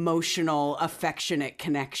have an emotional, affectionate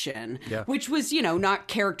connection, which was, not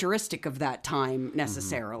characteristic of that time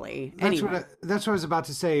necessarily. That's what I was about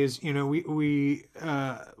to say. Is we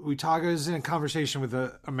talk. I was in a conversation with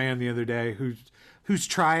a man the other day who's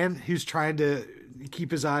trying to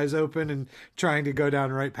keep his eyes open and trying to go down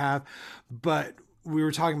the right path, but we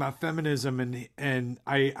were talking about feminism, and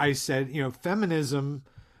I said, feminism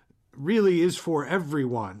really is for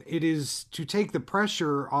everyone. It is to take the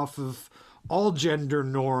pressure off of all gender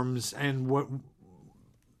norms and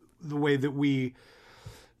the way that we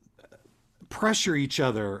pressure each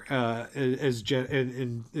other as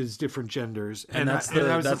different genders, and that's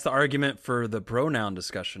the argument for the pronoun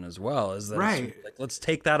discussion as well. Is that right? Like, let's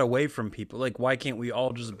take that away from people. Like, why can't we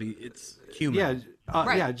all just be? It's human. Yeah,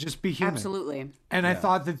 Right. just be human. Absolutely. And I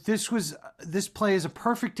thought that this play is a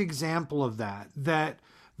perfect example of that. That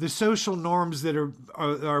the social norms that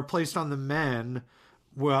are placed on the men,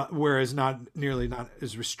 well, whereas not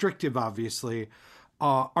as restrictive, obviously,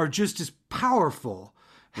 are just as powerful.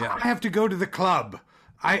 Yeah. I have to go to the club.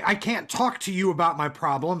 I can't talk to you about my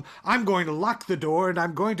problem. I'm going to lock the door and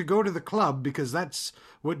I'm going to go to the club because that's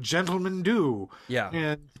what gentlemen do. Yeah.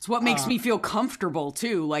 And it's what makes me feel comfortable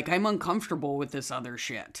too. Like I'm uncomfortable with this other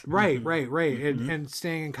shit. Right. And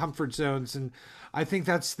staying in comfort zones. And I think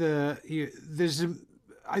that's I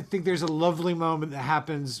think there's a lovely moment that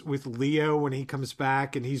happens with Leo when he comes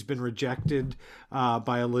back and he's been rejected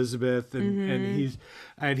by Elizabeth,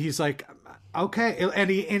 and he's like, okay,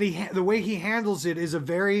 and he the way he handles it is a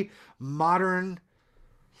very modern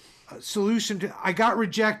solution to, I got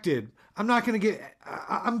rejected. I'm not going to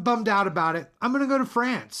I'm bummed out about it. I'm going to go to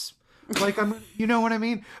France. Like you know what I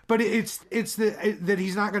mean? But it's that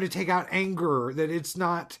he's not going to take out anger, that it's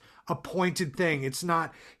not a pointed thing. It's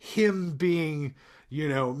not him being,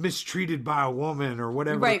 mistreated by a woman or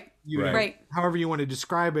whatever. Right. Right. However you want to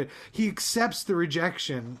describe it. He accepts the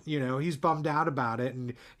rejection. He's bummed out about it,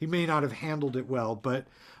 and he may not have handled it well, but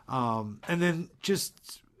and then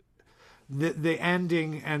just the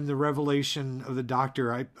ending and the revelation of the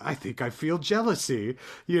doctor, I think I feel jealousy,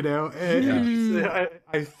 I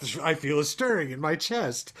feel a stirring in my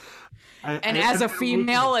chest. And as a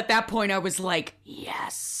female at that point, I was like,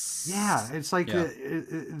 yes. Yeah, it's like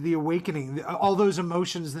the awakening, all those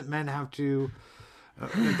emotions that men have to,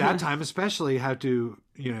 at that time especially, had to,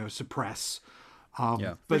 suppress.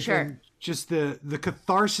 But for sure. then just the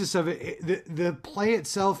catharsis of it, the play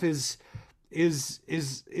itself is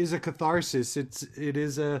a catharsis. It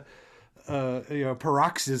is a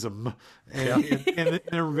paroxysm, in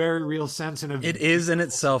a very real sense. It is in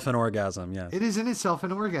itself an orgasm. Yes, it is in itself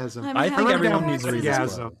an orgasm. I think everyone needs to read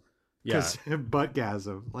this book. Yeah,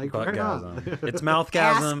 buttgasm, like buttgasm. It's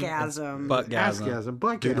mouthgasm, assgasm, buttgasm,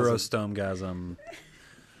 deuterostomgasm,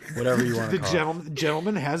 whatever you want to call it. The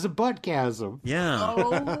gentleman has a buttgasm. Yeah.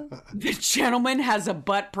 Oh, the gentleman has a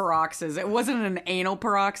butt paroxysm. It wasn't an anal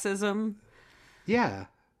paroxysm. Yeah.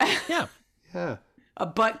 Yeah. Yeah. A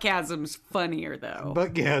buttgasm's funnier though.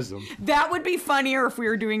 Buttgasm. That would be funnier if we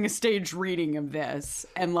were doing a stage reading of this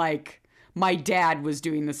and my dad was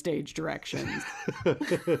doing the stage directions.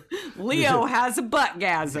 Leo has a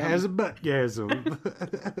buttgasm.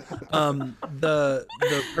 The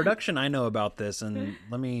production I know about this, and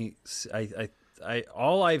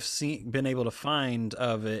all I've been able to find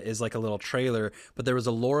of it is like a little trailer, but there was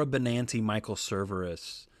a Laura Benanti, Michael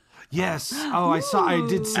Cerveris. Yes. Oh, I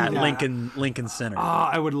did see at that. Lincoln Center. Oh,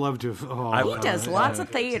 I would love to. He does lots of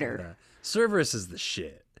theater. Cerveris is the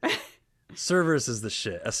shit. Cerberus is the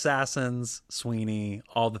shit. Assassins, Sweeney,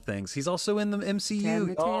 all the things. He's also in the MCU. Tell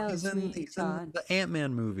me, y'all. tell He's me, in the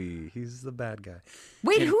Ant-Man movie. He's the bad guy.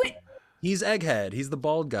 Wait, who He's Egghead. He's the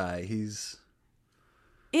bald guy. He's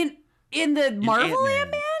in the Marvel Ant-Man.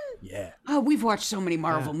 Ant-Man? Yeah. Oh, we've watched so many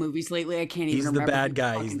Marvel movies lately. I can't even He's the remember. bad who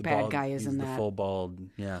guy. fucking He's the bad bald guy is He's in the that. full bald.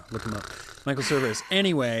 Yeah, look him up. Michael Cerverus.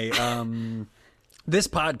 Anyway, this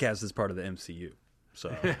podcast is part of the MCU.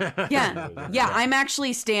 So Yeah, I'm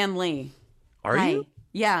actually Stan Lee. are Hi. you?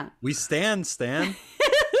 Yeah. We Stan. You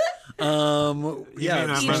may Yeah.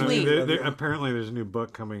 not Steve wanna- Lee. apparently, there's a new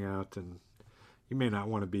book coming out, and you may not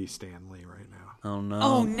want to be Stan Lee right now. Oh no.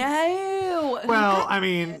 Oh no. Well, I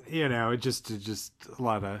mean, it just a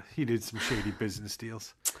lot of he did some shady business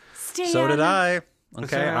deals. Stan. So did I.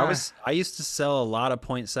 Okay, So I used to sell a lot of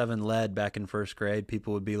 0.7 lead back in first grade.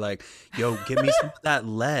 People would be like, "Yo, give me some of that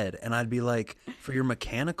lead," and I'd be like, "For your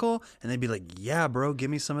mechanical?" And they'd be like, "Yeah, bro, give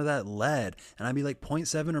me some of that lead," and I'd be like,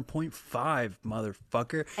 0.7 or 0.5,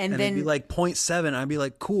 motherfucker, And they'd be then- like 0.7. I'd be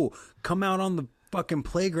like, "Cool, come out on the fucking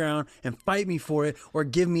playground and fight me for it, or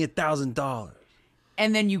give me $1,000."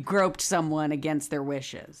 And then you groped someone against their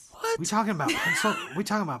wishes. We talking about pencil? We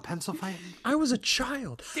talking about pencil fighting? I was a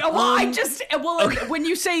child. Oh, well, when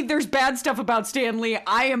you say there's bad stuff about Stan Lee,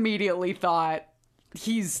 I immediately thought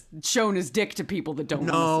he's shown his dick to people that don't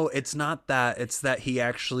want No, it's not that. It's that he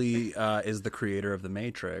actually is the creator of the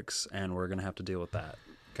Matrix, and we're gonna have to deal with that.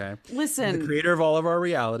 Okay. to listen. The creator of all of our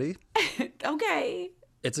reality. Okay.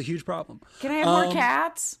 It's a huge problem. Can I have more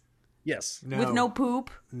cats? Yes. No. With no poop?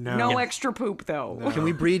 No. No extra poop, though. Can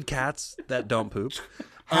we breed cats that don't poop?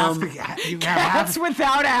 Half the, you can have Cats half,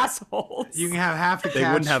 without assholes. you can have half the They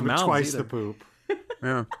cats wouldn't have with mouths twice either. the poop.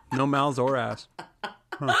 Yeah. No mouths or ass.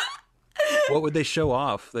 Huh. What would they show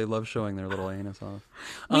off? They love showing their little anus off.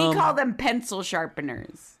 We call them pencil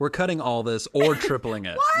sharpeners. We're cutting all this or tripling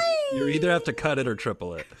it. You either have to cut it or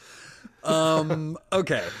triple it.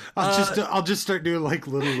 Okay. I'll just start doing like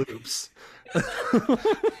little loops.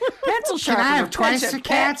 Pencil sharpener. Can I have twice the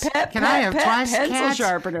cats? Can I have twice pencil cats?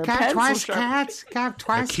 sharpener. Can I have pencil twice sharpener. cats? Can I have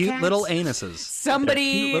twice Cute cats? little anuses.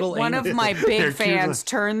 Somebody, Cute little one of anus. my They're big cute fans,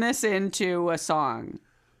 turn this into a song.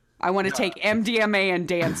 I want to take MDMA and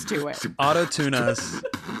dance to it. Auto tune us.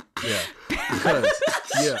 Yeah. Because,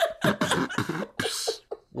 yeah.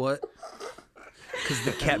 What? Because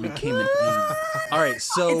the cat became an emu. All right,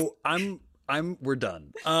 so we're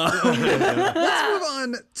done. Let's move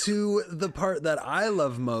on to the part that I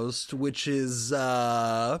love most, which is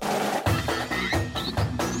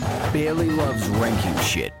Bailey loves ranking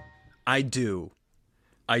shit. I do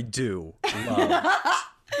love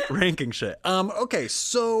ranking shit. Okay,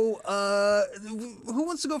 so who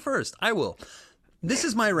wants to go first? I will. This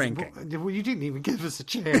is my ranking. Well, you didn't even give us a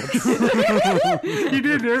chance. You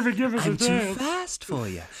didn't even give us a Too chance. fast for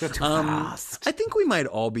you. That's fast. I think we might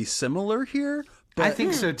all be similar here. But, I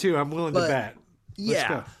think so too. I'm willing to bet. Yeah,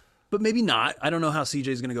 go. but maybe not. I don't know how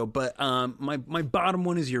CJ's gonna go. But my bottom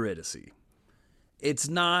one is Eurydice. It's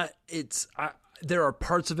not. There are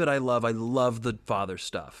parts of it I love. I love the father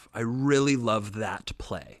stuff. I really love that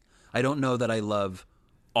play. I don't know that I love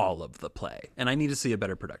all of the play, and I need to see a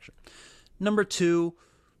better production. Number 2,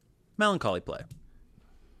 Melancholy Play.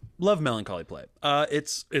 Love Melancholy Play.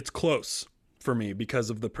 It's close for me because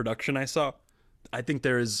of the production I saw. I think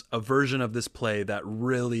there is a version of this play that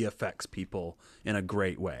really affects people in a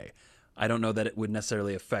great way. I don't know that it would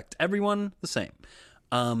necessarily affect everyone the same.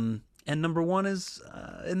 And number 1 is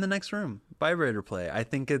In the Next Room, Vibrator Play. I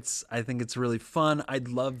think it's really fun. I'd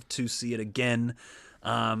love to see it again.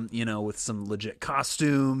 With some legit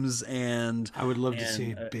costumes, and I would love to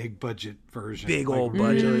see a big budget version, Big old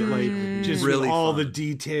budget, like just really with all fun. the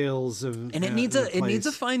details of. and it needs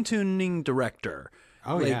a fine tuning director.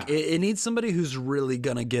 Oh, yeah. It needs somebody who's really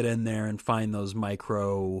gonna get in there and find those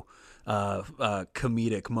micro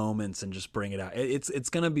comedic moments and just bring it out. It's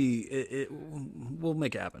gonna be. We'll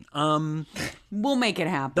make it happen. We'll make it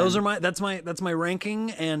happen. That's my ranking,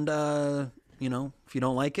 and if you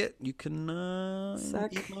don't like it, you can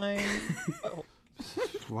Suck. eat my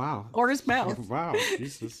Wow. Or his mouth. Wow.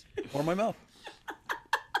 Jesus. or my mouth.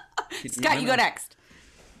 Scott, you go next.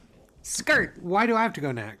 Skirt. Why do I have to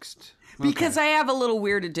go next? Because I have a little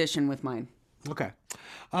weird addition with mine. Okay.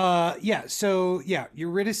 So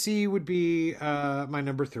Eurydice would be my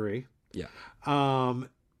number 3. Yeah.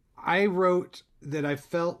 I wrote that I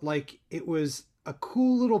felt like it was a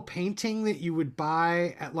cool little painting that you would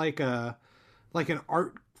buy at like an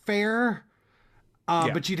art fair.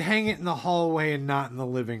 But you'd hang it in the hallway and not in the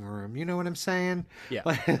living room. You know what I'm saying? Yeah.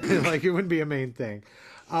 Like it wouldn't be a main thing.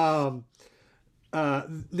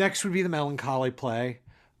 Next would be the Melancholy Play.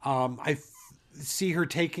 see her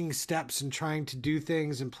taking steps and trying to do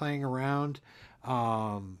things and playing around.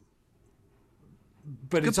 But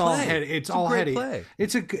it's all play. heady. It's a great heady. play.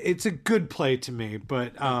 It's a good play to me,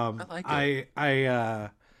 but I like it.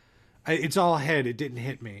 it's all head. It didn't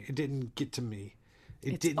hit me. It didn't get to me.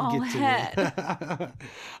 It didn't all get to head.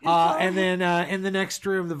 me. And then in the next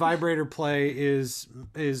room, the vibrator play is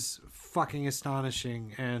fucking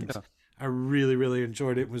astonishing, and I really, really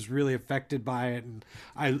enjoyed it. Was really affected by it, and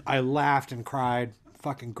I laughed and cried.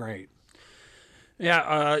 Fucking great.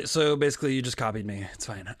 Yeah. So basically, you just copied me. It's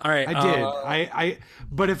fine. All right. I did.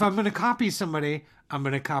 But if I'm going to copy somebody, I'm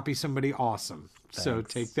going to copy somebody awesome. So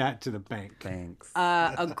take that to the bank. Thanks.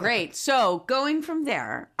 Great. So going from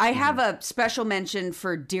there, I have a special mention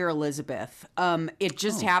for Dear Elizabeth. It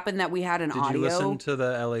just happened that we had an Did audio. you listen to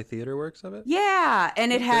the LA Theater Works of it? Yeah,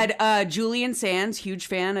 and it had Julian Sands, huge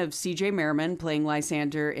fan of C.J. Merriman, playing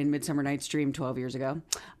Lysander in Midsummer Night's Dream 12 years ago.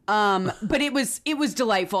 But it was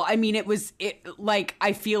delightful. I mean,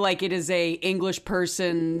 I feel like it is a English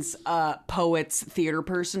person's poets theater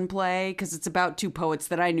person play, because it's about two poets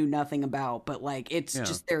that I knew nothing about, but like it's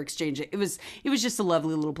just their exchange. It was just a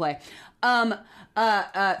lovely little play.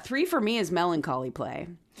 3 for me is Melancholy Play.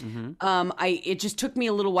 Mm-hmm. It just took me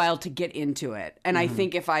a little while to get into it, and I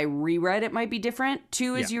think if I reread it might be different.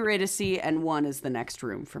 2 is Eurydice, and 1 is The Next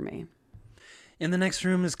Room for me. In the Next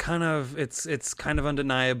Room is kind of it's kind of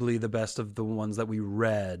undeniably the best of the ones that we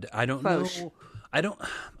read. I don't know. I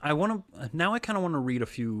want to now. I kind of want to read a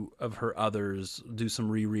few of her others, do some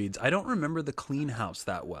rereads. I don't remember The Clean House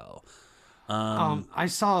that well. I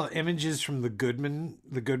saw images from the Goodman.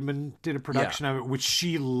 The Goodman did a production of it, which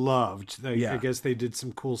she loved. I guess they did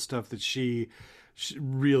some cool stuff that she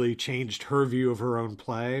really changed her view of her own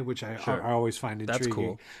play, which I always find intriguing. That's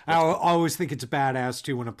cool. I always think it's badass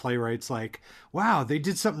too when a playwright's like, "Wow, they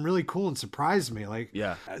did something really cool and surprised me." Like,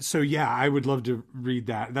 So I would love to read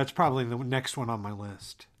that. That's probably the next one on my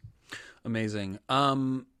list. Amazing.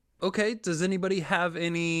 Okay. Does anybody have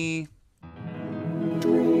any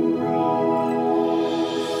dream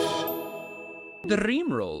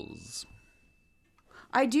rolls?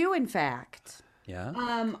 I do, in fact.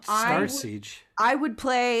 Yeah. Star Siege. I would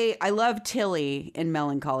play. I love Tilly in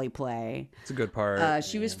Melancholy Play. It's a good part.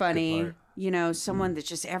 She was funny. You know, someone that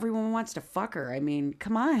just everyone wants to fuck her. I mean,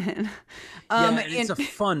 come on. It's a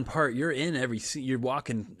fun part. You're in every scene. You're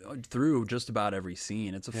walking through just about every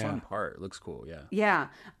scene. It's a fun part. It looks cool. Yeah. Yeah.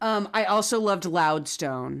 I also loved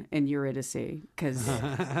Loudstone in Eurydice because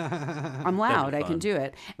I'm loud. I can do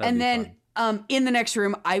it. And then in The Next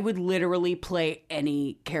Room, I would literally play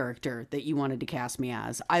any character that you wanted to cast me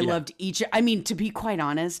as. I loved each. I mean, to be quite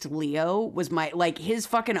honest, Leo was his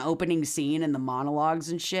fucking opening scene and the monologues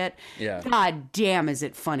and shit. Yeah. God damn, is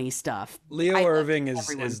it funny stuff. Leo Irving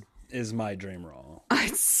is my dream role.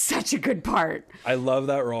 It's such a good part. I love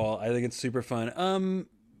that role. I think it's super fun.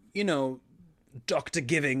 Dr.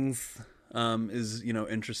 Givings is,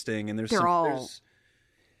 interesting, and there's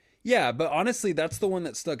yeah, but honestly, that's the one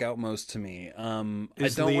that stuck out most to me. I don't want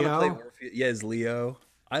to play Orpheus. Yeah, is Leo.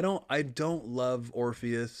 I don't love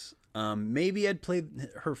Orpheus. Maybe I'd play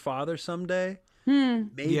her father someday.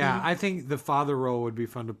 Maybe. Yeah, I think the father role would be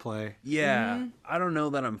fun to play. Yeah, I don't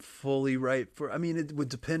know that I'm fully right for. I mean, it would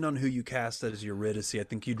depend on who you cast as Eurydice. I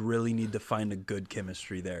think you'd really need to find a good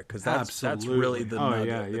chemistry there, because that's really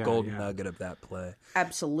the golden nugget of that play.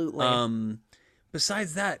 Absolutely.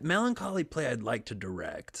 Besides that, Melancholy Play I'd like to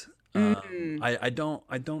direct. I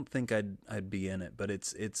don't think I'd be in it, but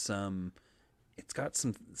it's got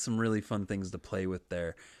some really fun things to play with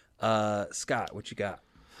there. Scott, what you got?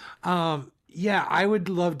 Yeah, I would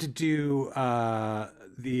love to do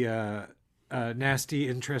the Nasty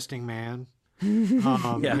Interesting Man.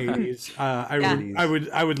 Hades.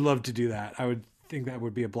 I would love to do that. I would think that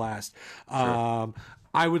would be a blast. Sure.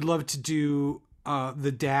 I would love to do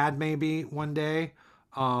the dad maybe one day.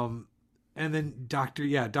 And then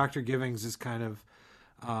Dr. Givings is kind of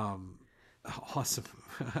awesome.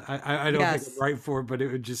 I don't think I'm right for it, but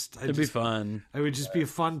it'd be fun. It would just be a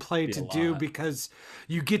fun play to do, because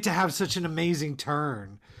you get to have such an amazing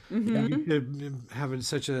turn. Having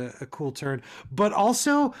such a cool turn, but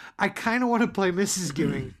also I kind of want to play Mrs.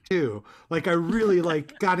 Giving too. Like, I really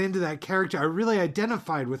got into that character. I really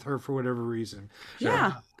identified with her for whatever reason.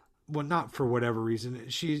 Yeah. Well, not for whatever reason.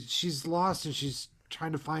 She's lost, and she's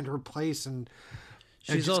trying to find her place, and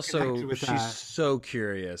she's so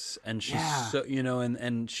curious, and she's so,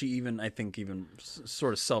 and she even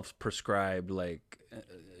sort of self-prescribed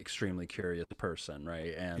extremely curious person,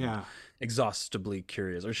 right? And exhaustively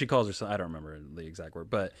curious, or she calls herself, I don't remember the exact word,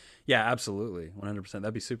 but yeah, absolutely, 100%.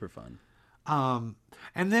 That'd be super fun. And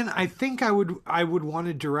then I think I would want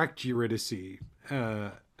to direct Eurydice.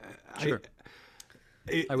 Sure.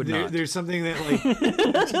 I would not. There's something that like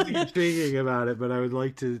something intriguing about it, but I would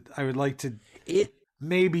like to It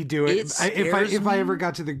maybe do it if I ever me.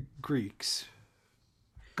 got to the Greeks.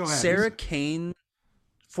 Go ahead. Sarah Kane,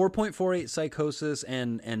 4.48 psychosis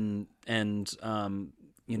and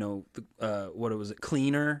what was it?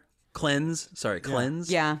 Cleanse.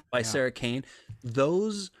 Yeah. By Sarah Kane.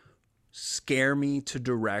 Those scare me to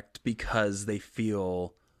direct because they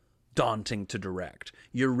feel daunting to direct.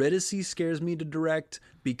 Eurydice scares me to direct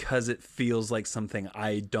because it feels like something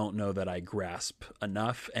I don't know that I grasp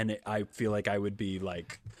enough, and I feel like I would be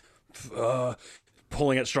like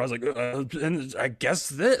pulling at straws, like, and I guess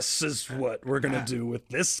this is what we're gonna do with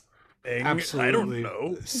this thing. Absolutely. I don't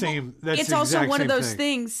know. Same. That's It's the also exact one of same those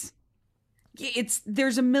thing. things.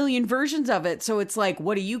 There's a million versions of it, so it's like,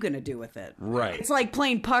 what are you gonna do with it? Right. It's like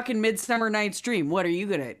playing Puck in Midsummer Night's Dream. What are you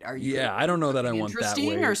gonna? Are you? Yeah, I don't know that I want that interesting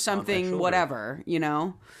weight on or my something? shoulder. Whatever, you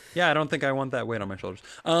know. Yeah, I don't think I want that weight on my shoulders.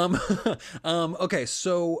 Okay,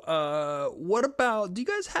 so what about? Do you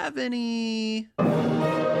guys have any?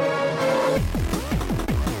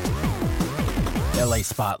 LA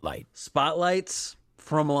Spotlight. Spotlights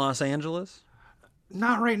from Los Angeles?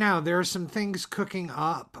 Not right now. There are some things cooking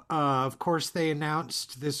up. Of course, they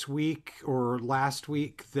announced this week or last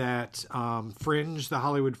week that Fringe, the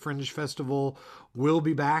Hollywood Fringe Festival, will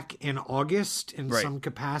be back in August in some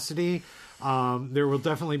capacity. There will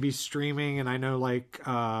definitely be streaming, and I know like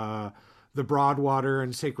the Broadwater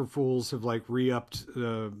and Sacred Fools have like re-upped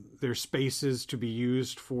their spaces to be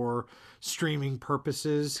used for streaming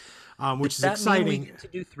purposes, which is exciting. Mean we get to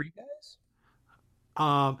do 3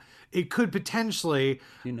 guys? It could potentially,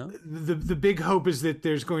 You know? the big hope is that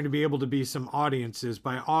there's going to be able to be some audiences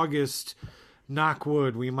by August. Knock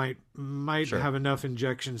wood, we might have enough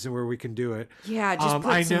injections where we can do it. Yeah, just put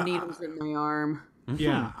I some know- needles in my arm.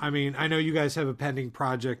 Yeah, I mean, I know you guys have a pending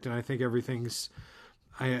project, and I think everything's.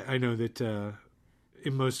 I know that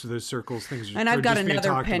in most of those circles, things are. And I've are got just being another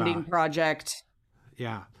talked pending about. project.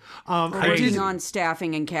 Yeah, We're I working did. on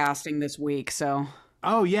staffing and casting this week, so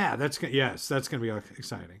Oh yeah, that's going to be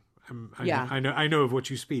exciting. Yeah. I know of what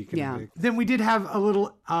you speak. Yeah. Then we did have a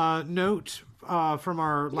little note from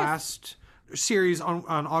our last series on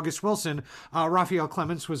August Wilson. Raphael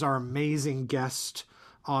Clements was our amazing guest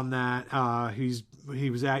on that. He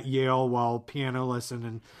was at Yale while piano lesson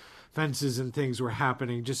and fences and things were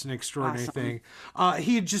happening. Just an extraordinary thing.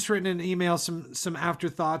 He had just written an email, some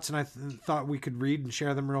afterthoughts, and I thought we could read and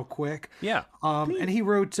share them real quick. Yeah. And he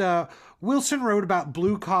wrote, Wilson wrote about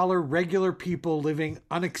blue-collar, regular people living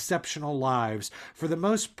unexceptional lives. For the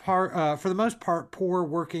most part, poor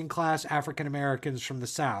working-class African Americans from the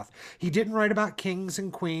South. He didn't write about kings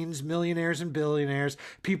and queens, millionaires and billionaires,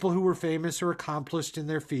 people who were famous or accomplished in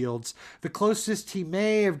their fields. The closest he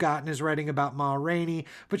may have gotten is writing about Ma Rainey,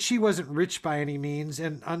 but she wasn't rich by any means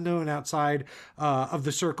and unknown outside of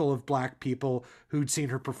the circle of black people who'd seen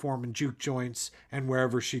her perform in juke joints and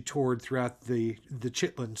wherever she toured throughout the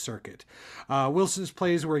Chitlin circuit. Wilson's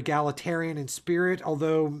plays were egalitarian in spirit,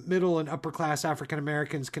 although middle and upper class African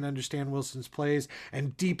Americans can understand Wilson's plays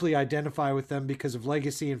and deeply identify with them because of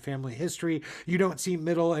legacy and family history. You don't see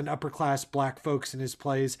middle and upper class black folks in his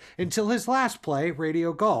plays until his last play,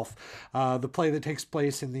 Radio Golf, the play that takes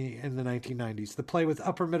place in the 1990s. The play with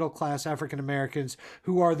upper middle class African Americans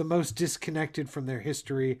who are the most disconnected from their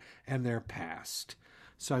history and their past.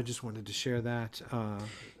 So I just wanted to share that.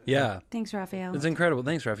 Yeah. thanks, Raphael. It's incredible.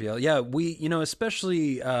 Thanks, Raphael. Yeah, we,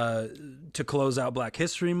 especially to close out Black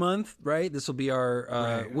History Month, right? This will be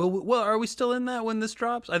our. Well, are we still in that when this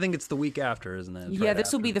drops? I think it's the week after, isn't it? It's Yeah, right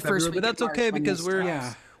this will after be the first February, week but in that's March okay when because this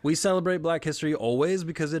drops. we celebrate Black history always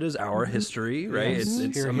because it is our history, right? Yes.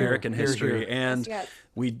 It's Here, American here, history, here. and Yes,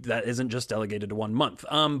 yes. that isn't just delegated to 1 month.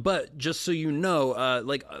 But just so you know,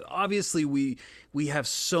 obviously we have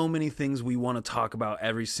so many things we want to talk about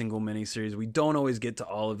every single miniseries. We don't always get to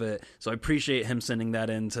all of it, so I appreciate him sending that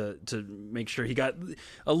in to make sure he got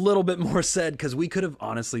a little bit more said, because we could have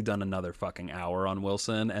honestly done another fucking hour on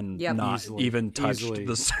Wilson and Yep. not Easily. even touched Easily.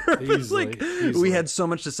 the surface. Easily. We had so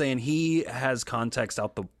much to say, and he has context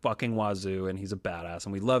out the fucking wazoo, and he's a badass,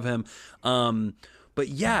 and we love him. But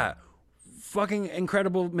yeah, fucking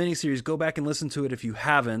incredible miniseries. Go back and listen to it if you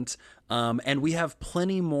haven't. And we have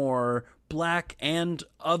plenty more black and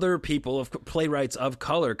other people of playwrights of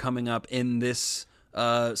color coming up in this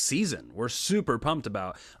season. We're super pumped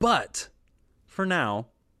about. But for now,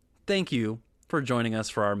 thank you for joining us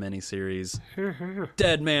for our mini-series,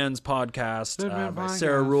 Dead Man's Podcast by Podcast.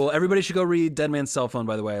 Sarah Ruhl. Everybody should go read Dead Man's Cell Phone,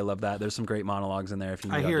 by the way. I love that. There's some great monologues in there. If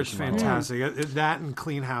you need I hear it's audition monologues. fantastic. That and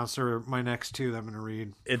Clean House are my next two that I'm going to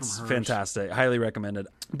read. It's from hers. fantastic. Highly recommended.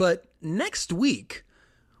 But next week,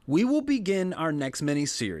 we will begin our next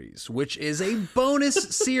mini-series, which is a bonus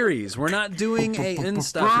series. We're not doing a in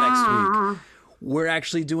stuff next week. We're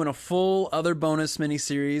actually doing a full other bonus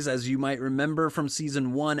mini-series. As you might remember from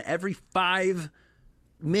season 1, every 5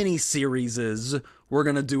 mini-series, we're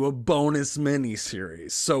going to do a bonus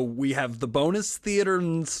mini-series. So we have the bonus theater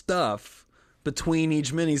and stuff between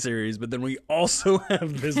each mini-series, but then we also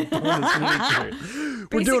have this bonus mini-series.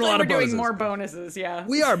 We're doing a lot of bonuses. Doing more bonuses, yeah.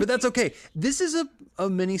 We are, but that's okay. This is a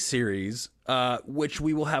mini-series, which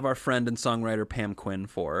we will have our friend and songwriter Pam Quinn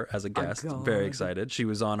for as a guest. Very excited. She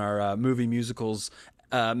was on our movie musicals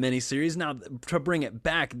mini-series. Now, to bring it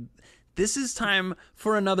back, this is time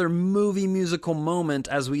for another movie musical moment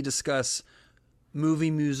as we discuss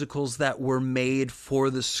movie musicals that were made for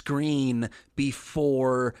the screen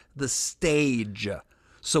before the stage.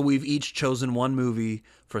 So we've each chosen one movie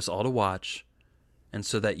for us all to watch. And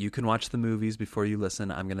so that you can watch the movies before you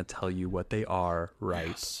listen, I'm going to tell you what they are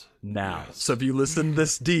right now. So if you listen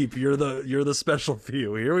this deep, you're the special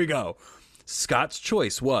few. Here we go. Scott's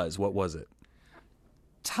choice was, what was it?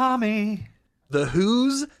 Tommy. The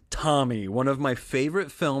Who's Tommy, one of my favorite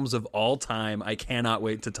films of all time. I cannot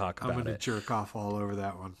wait to talk I'm about going to it. jerk off all over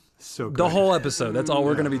that one. So good. The whole episode. That's all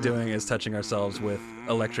we're going to be doing is touching ourselves with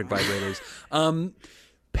electric vibrators.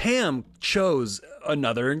 Pam chose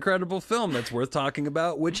another incredible film that's worth talking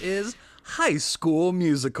about, which is High School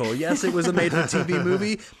Musical. Yes, it was a made-for-TV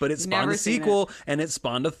movie, but it spawned Never a seen sequel, and it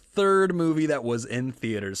spawned a third movie that was in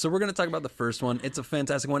theaters. So we're going to talk about the first one. It's a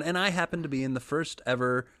fantastic one, and I happen to be in the first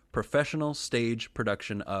ever professional stage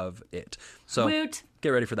production of it. So Woot.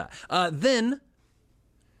 get ready for that. Then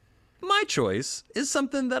my choice is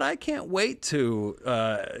something that I can't wait to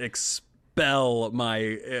expel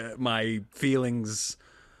my feelings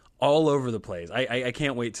all over the place. I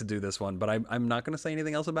can't wait to do this one, but I'm not going to say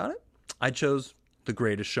anything else about it. I chose The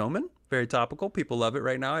Greatest Showman. Very topical. People love it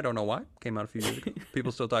right now. I don't know why. Came out a few years ago.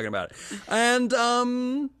 People still talking about it. And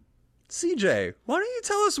CJ, why don't you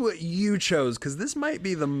tell us what you chose? Because this might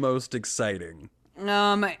be the most exciting.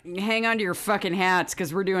 Hang on to your fucking hats,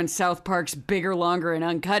 because we're doing South Park's Bigger, Longer, and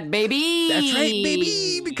Uncut, baby. That's right,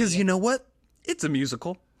 baby. Because you know what? It's a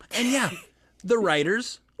musical. And yeah, the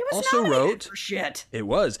writers also wrote for shit. It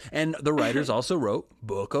was. And the writers also wrote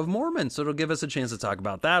Book of Mormon. So it'll give us a chance to talk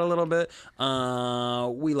about that a little bit.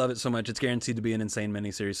 We love it so much. It's guaranteed to be an insane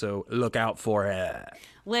miniseries, so look out for it.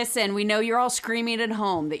 Listen, we know you're all screaming at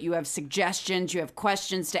home that you have suggestions, you have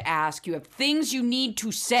questions to ask, you have things you need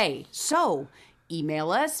to say. So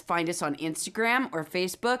email us, find us on Instagram or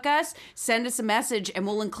Facebook us, send us a message, and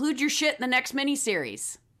we'll include your shit in the next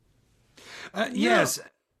miniseries. Yes.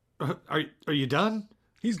 Are you done?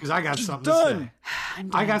 Because I got something done. to say.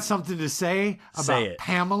 I got something to say about it.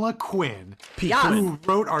 Pamela Quinn, Yes. who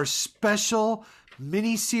wrote our special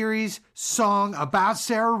mini-series song about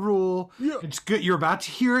Sarah Ruhl. Yeah. It's good. You're about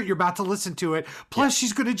to hear it. You're about to listen to it. Plus,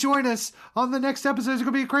 she's going to join us on the next episode. It's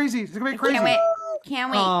going to be crazy. It's going to be crazy.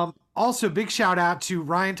 Can't wait. Also, big shout out to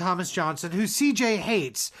Ryan Thomas Johnson, who CJ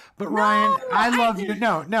hates. But Ryan, I love you.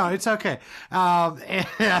 No, it's okay.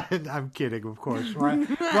 And I'm kidding, of course.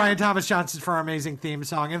 Ryan Thomas Johnson for our amazing theme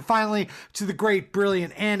song. And finally, to the great,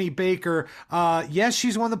 brilliant Annie Baker. Yes,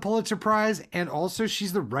 she's won the Pulitzer Prize, and also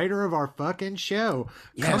she's the writer of our fucking show.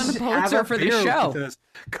 Won the Pulitzer for the show.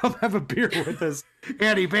 Come have a beer with us,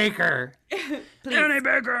 Annie Baker. Annie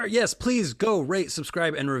Baker. Yes, please go rate,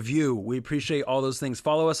 subscribe, and review. We appreciate all those things.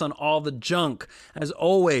 Follow us on all the junk. As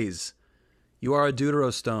always, you are a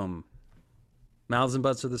deuterostome. Mouths and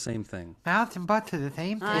butts are the same thing. Mouth and butt to the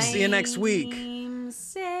same thing. We'll see you next week. I'm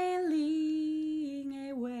sailing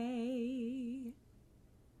away.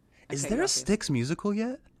 Is there a Styx musical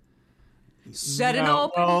yet? Set an No,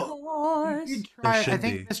 open well, course. I should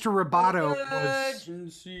think be. Mr. Roboto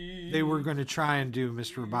was. They were going to try and do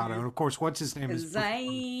Mr. Roboto, and of course, what's his name is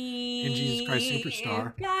in Jesus Christ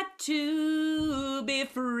Superstar. Got to be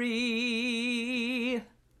free,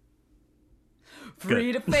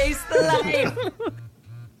 free to face the life.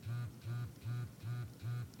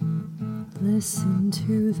 Listen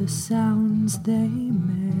to the sounds they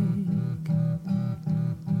make.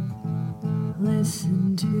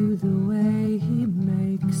 Listen to the way he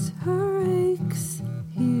makes her aches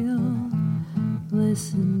heal.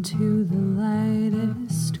 Listen to the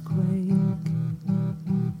lightest quake.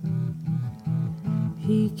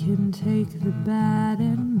 He can take the bad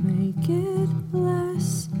and make it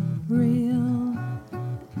less real.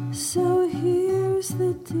 So here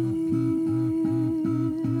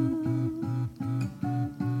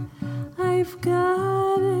I've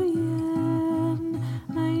got a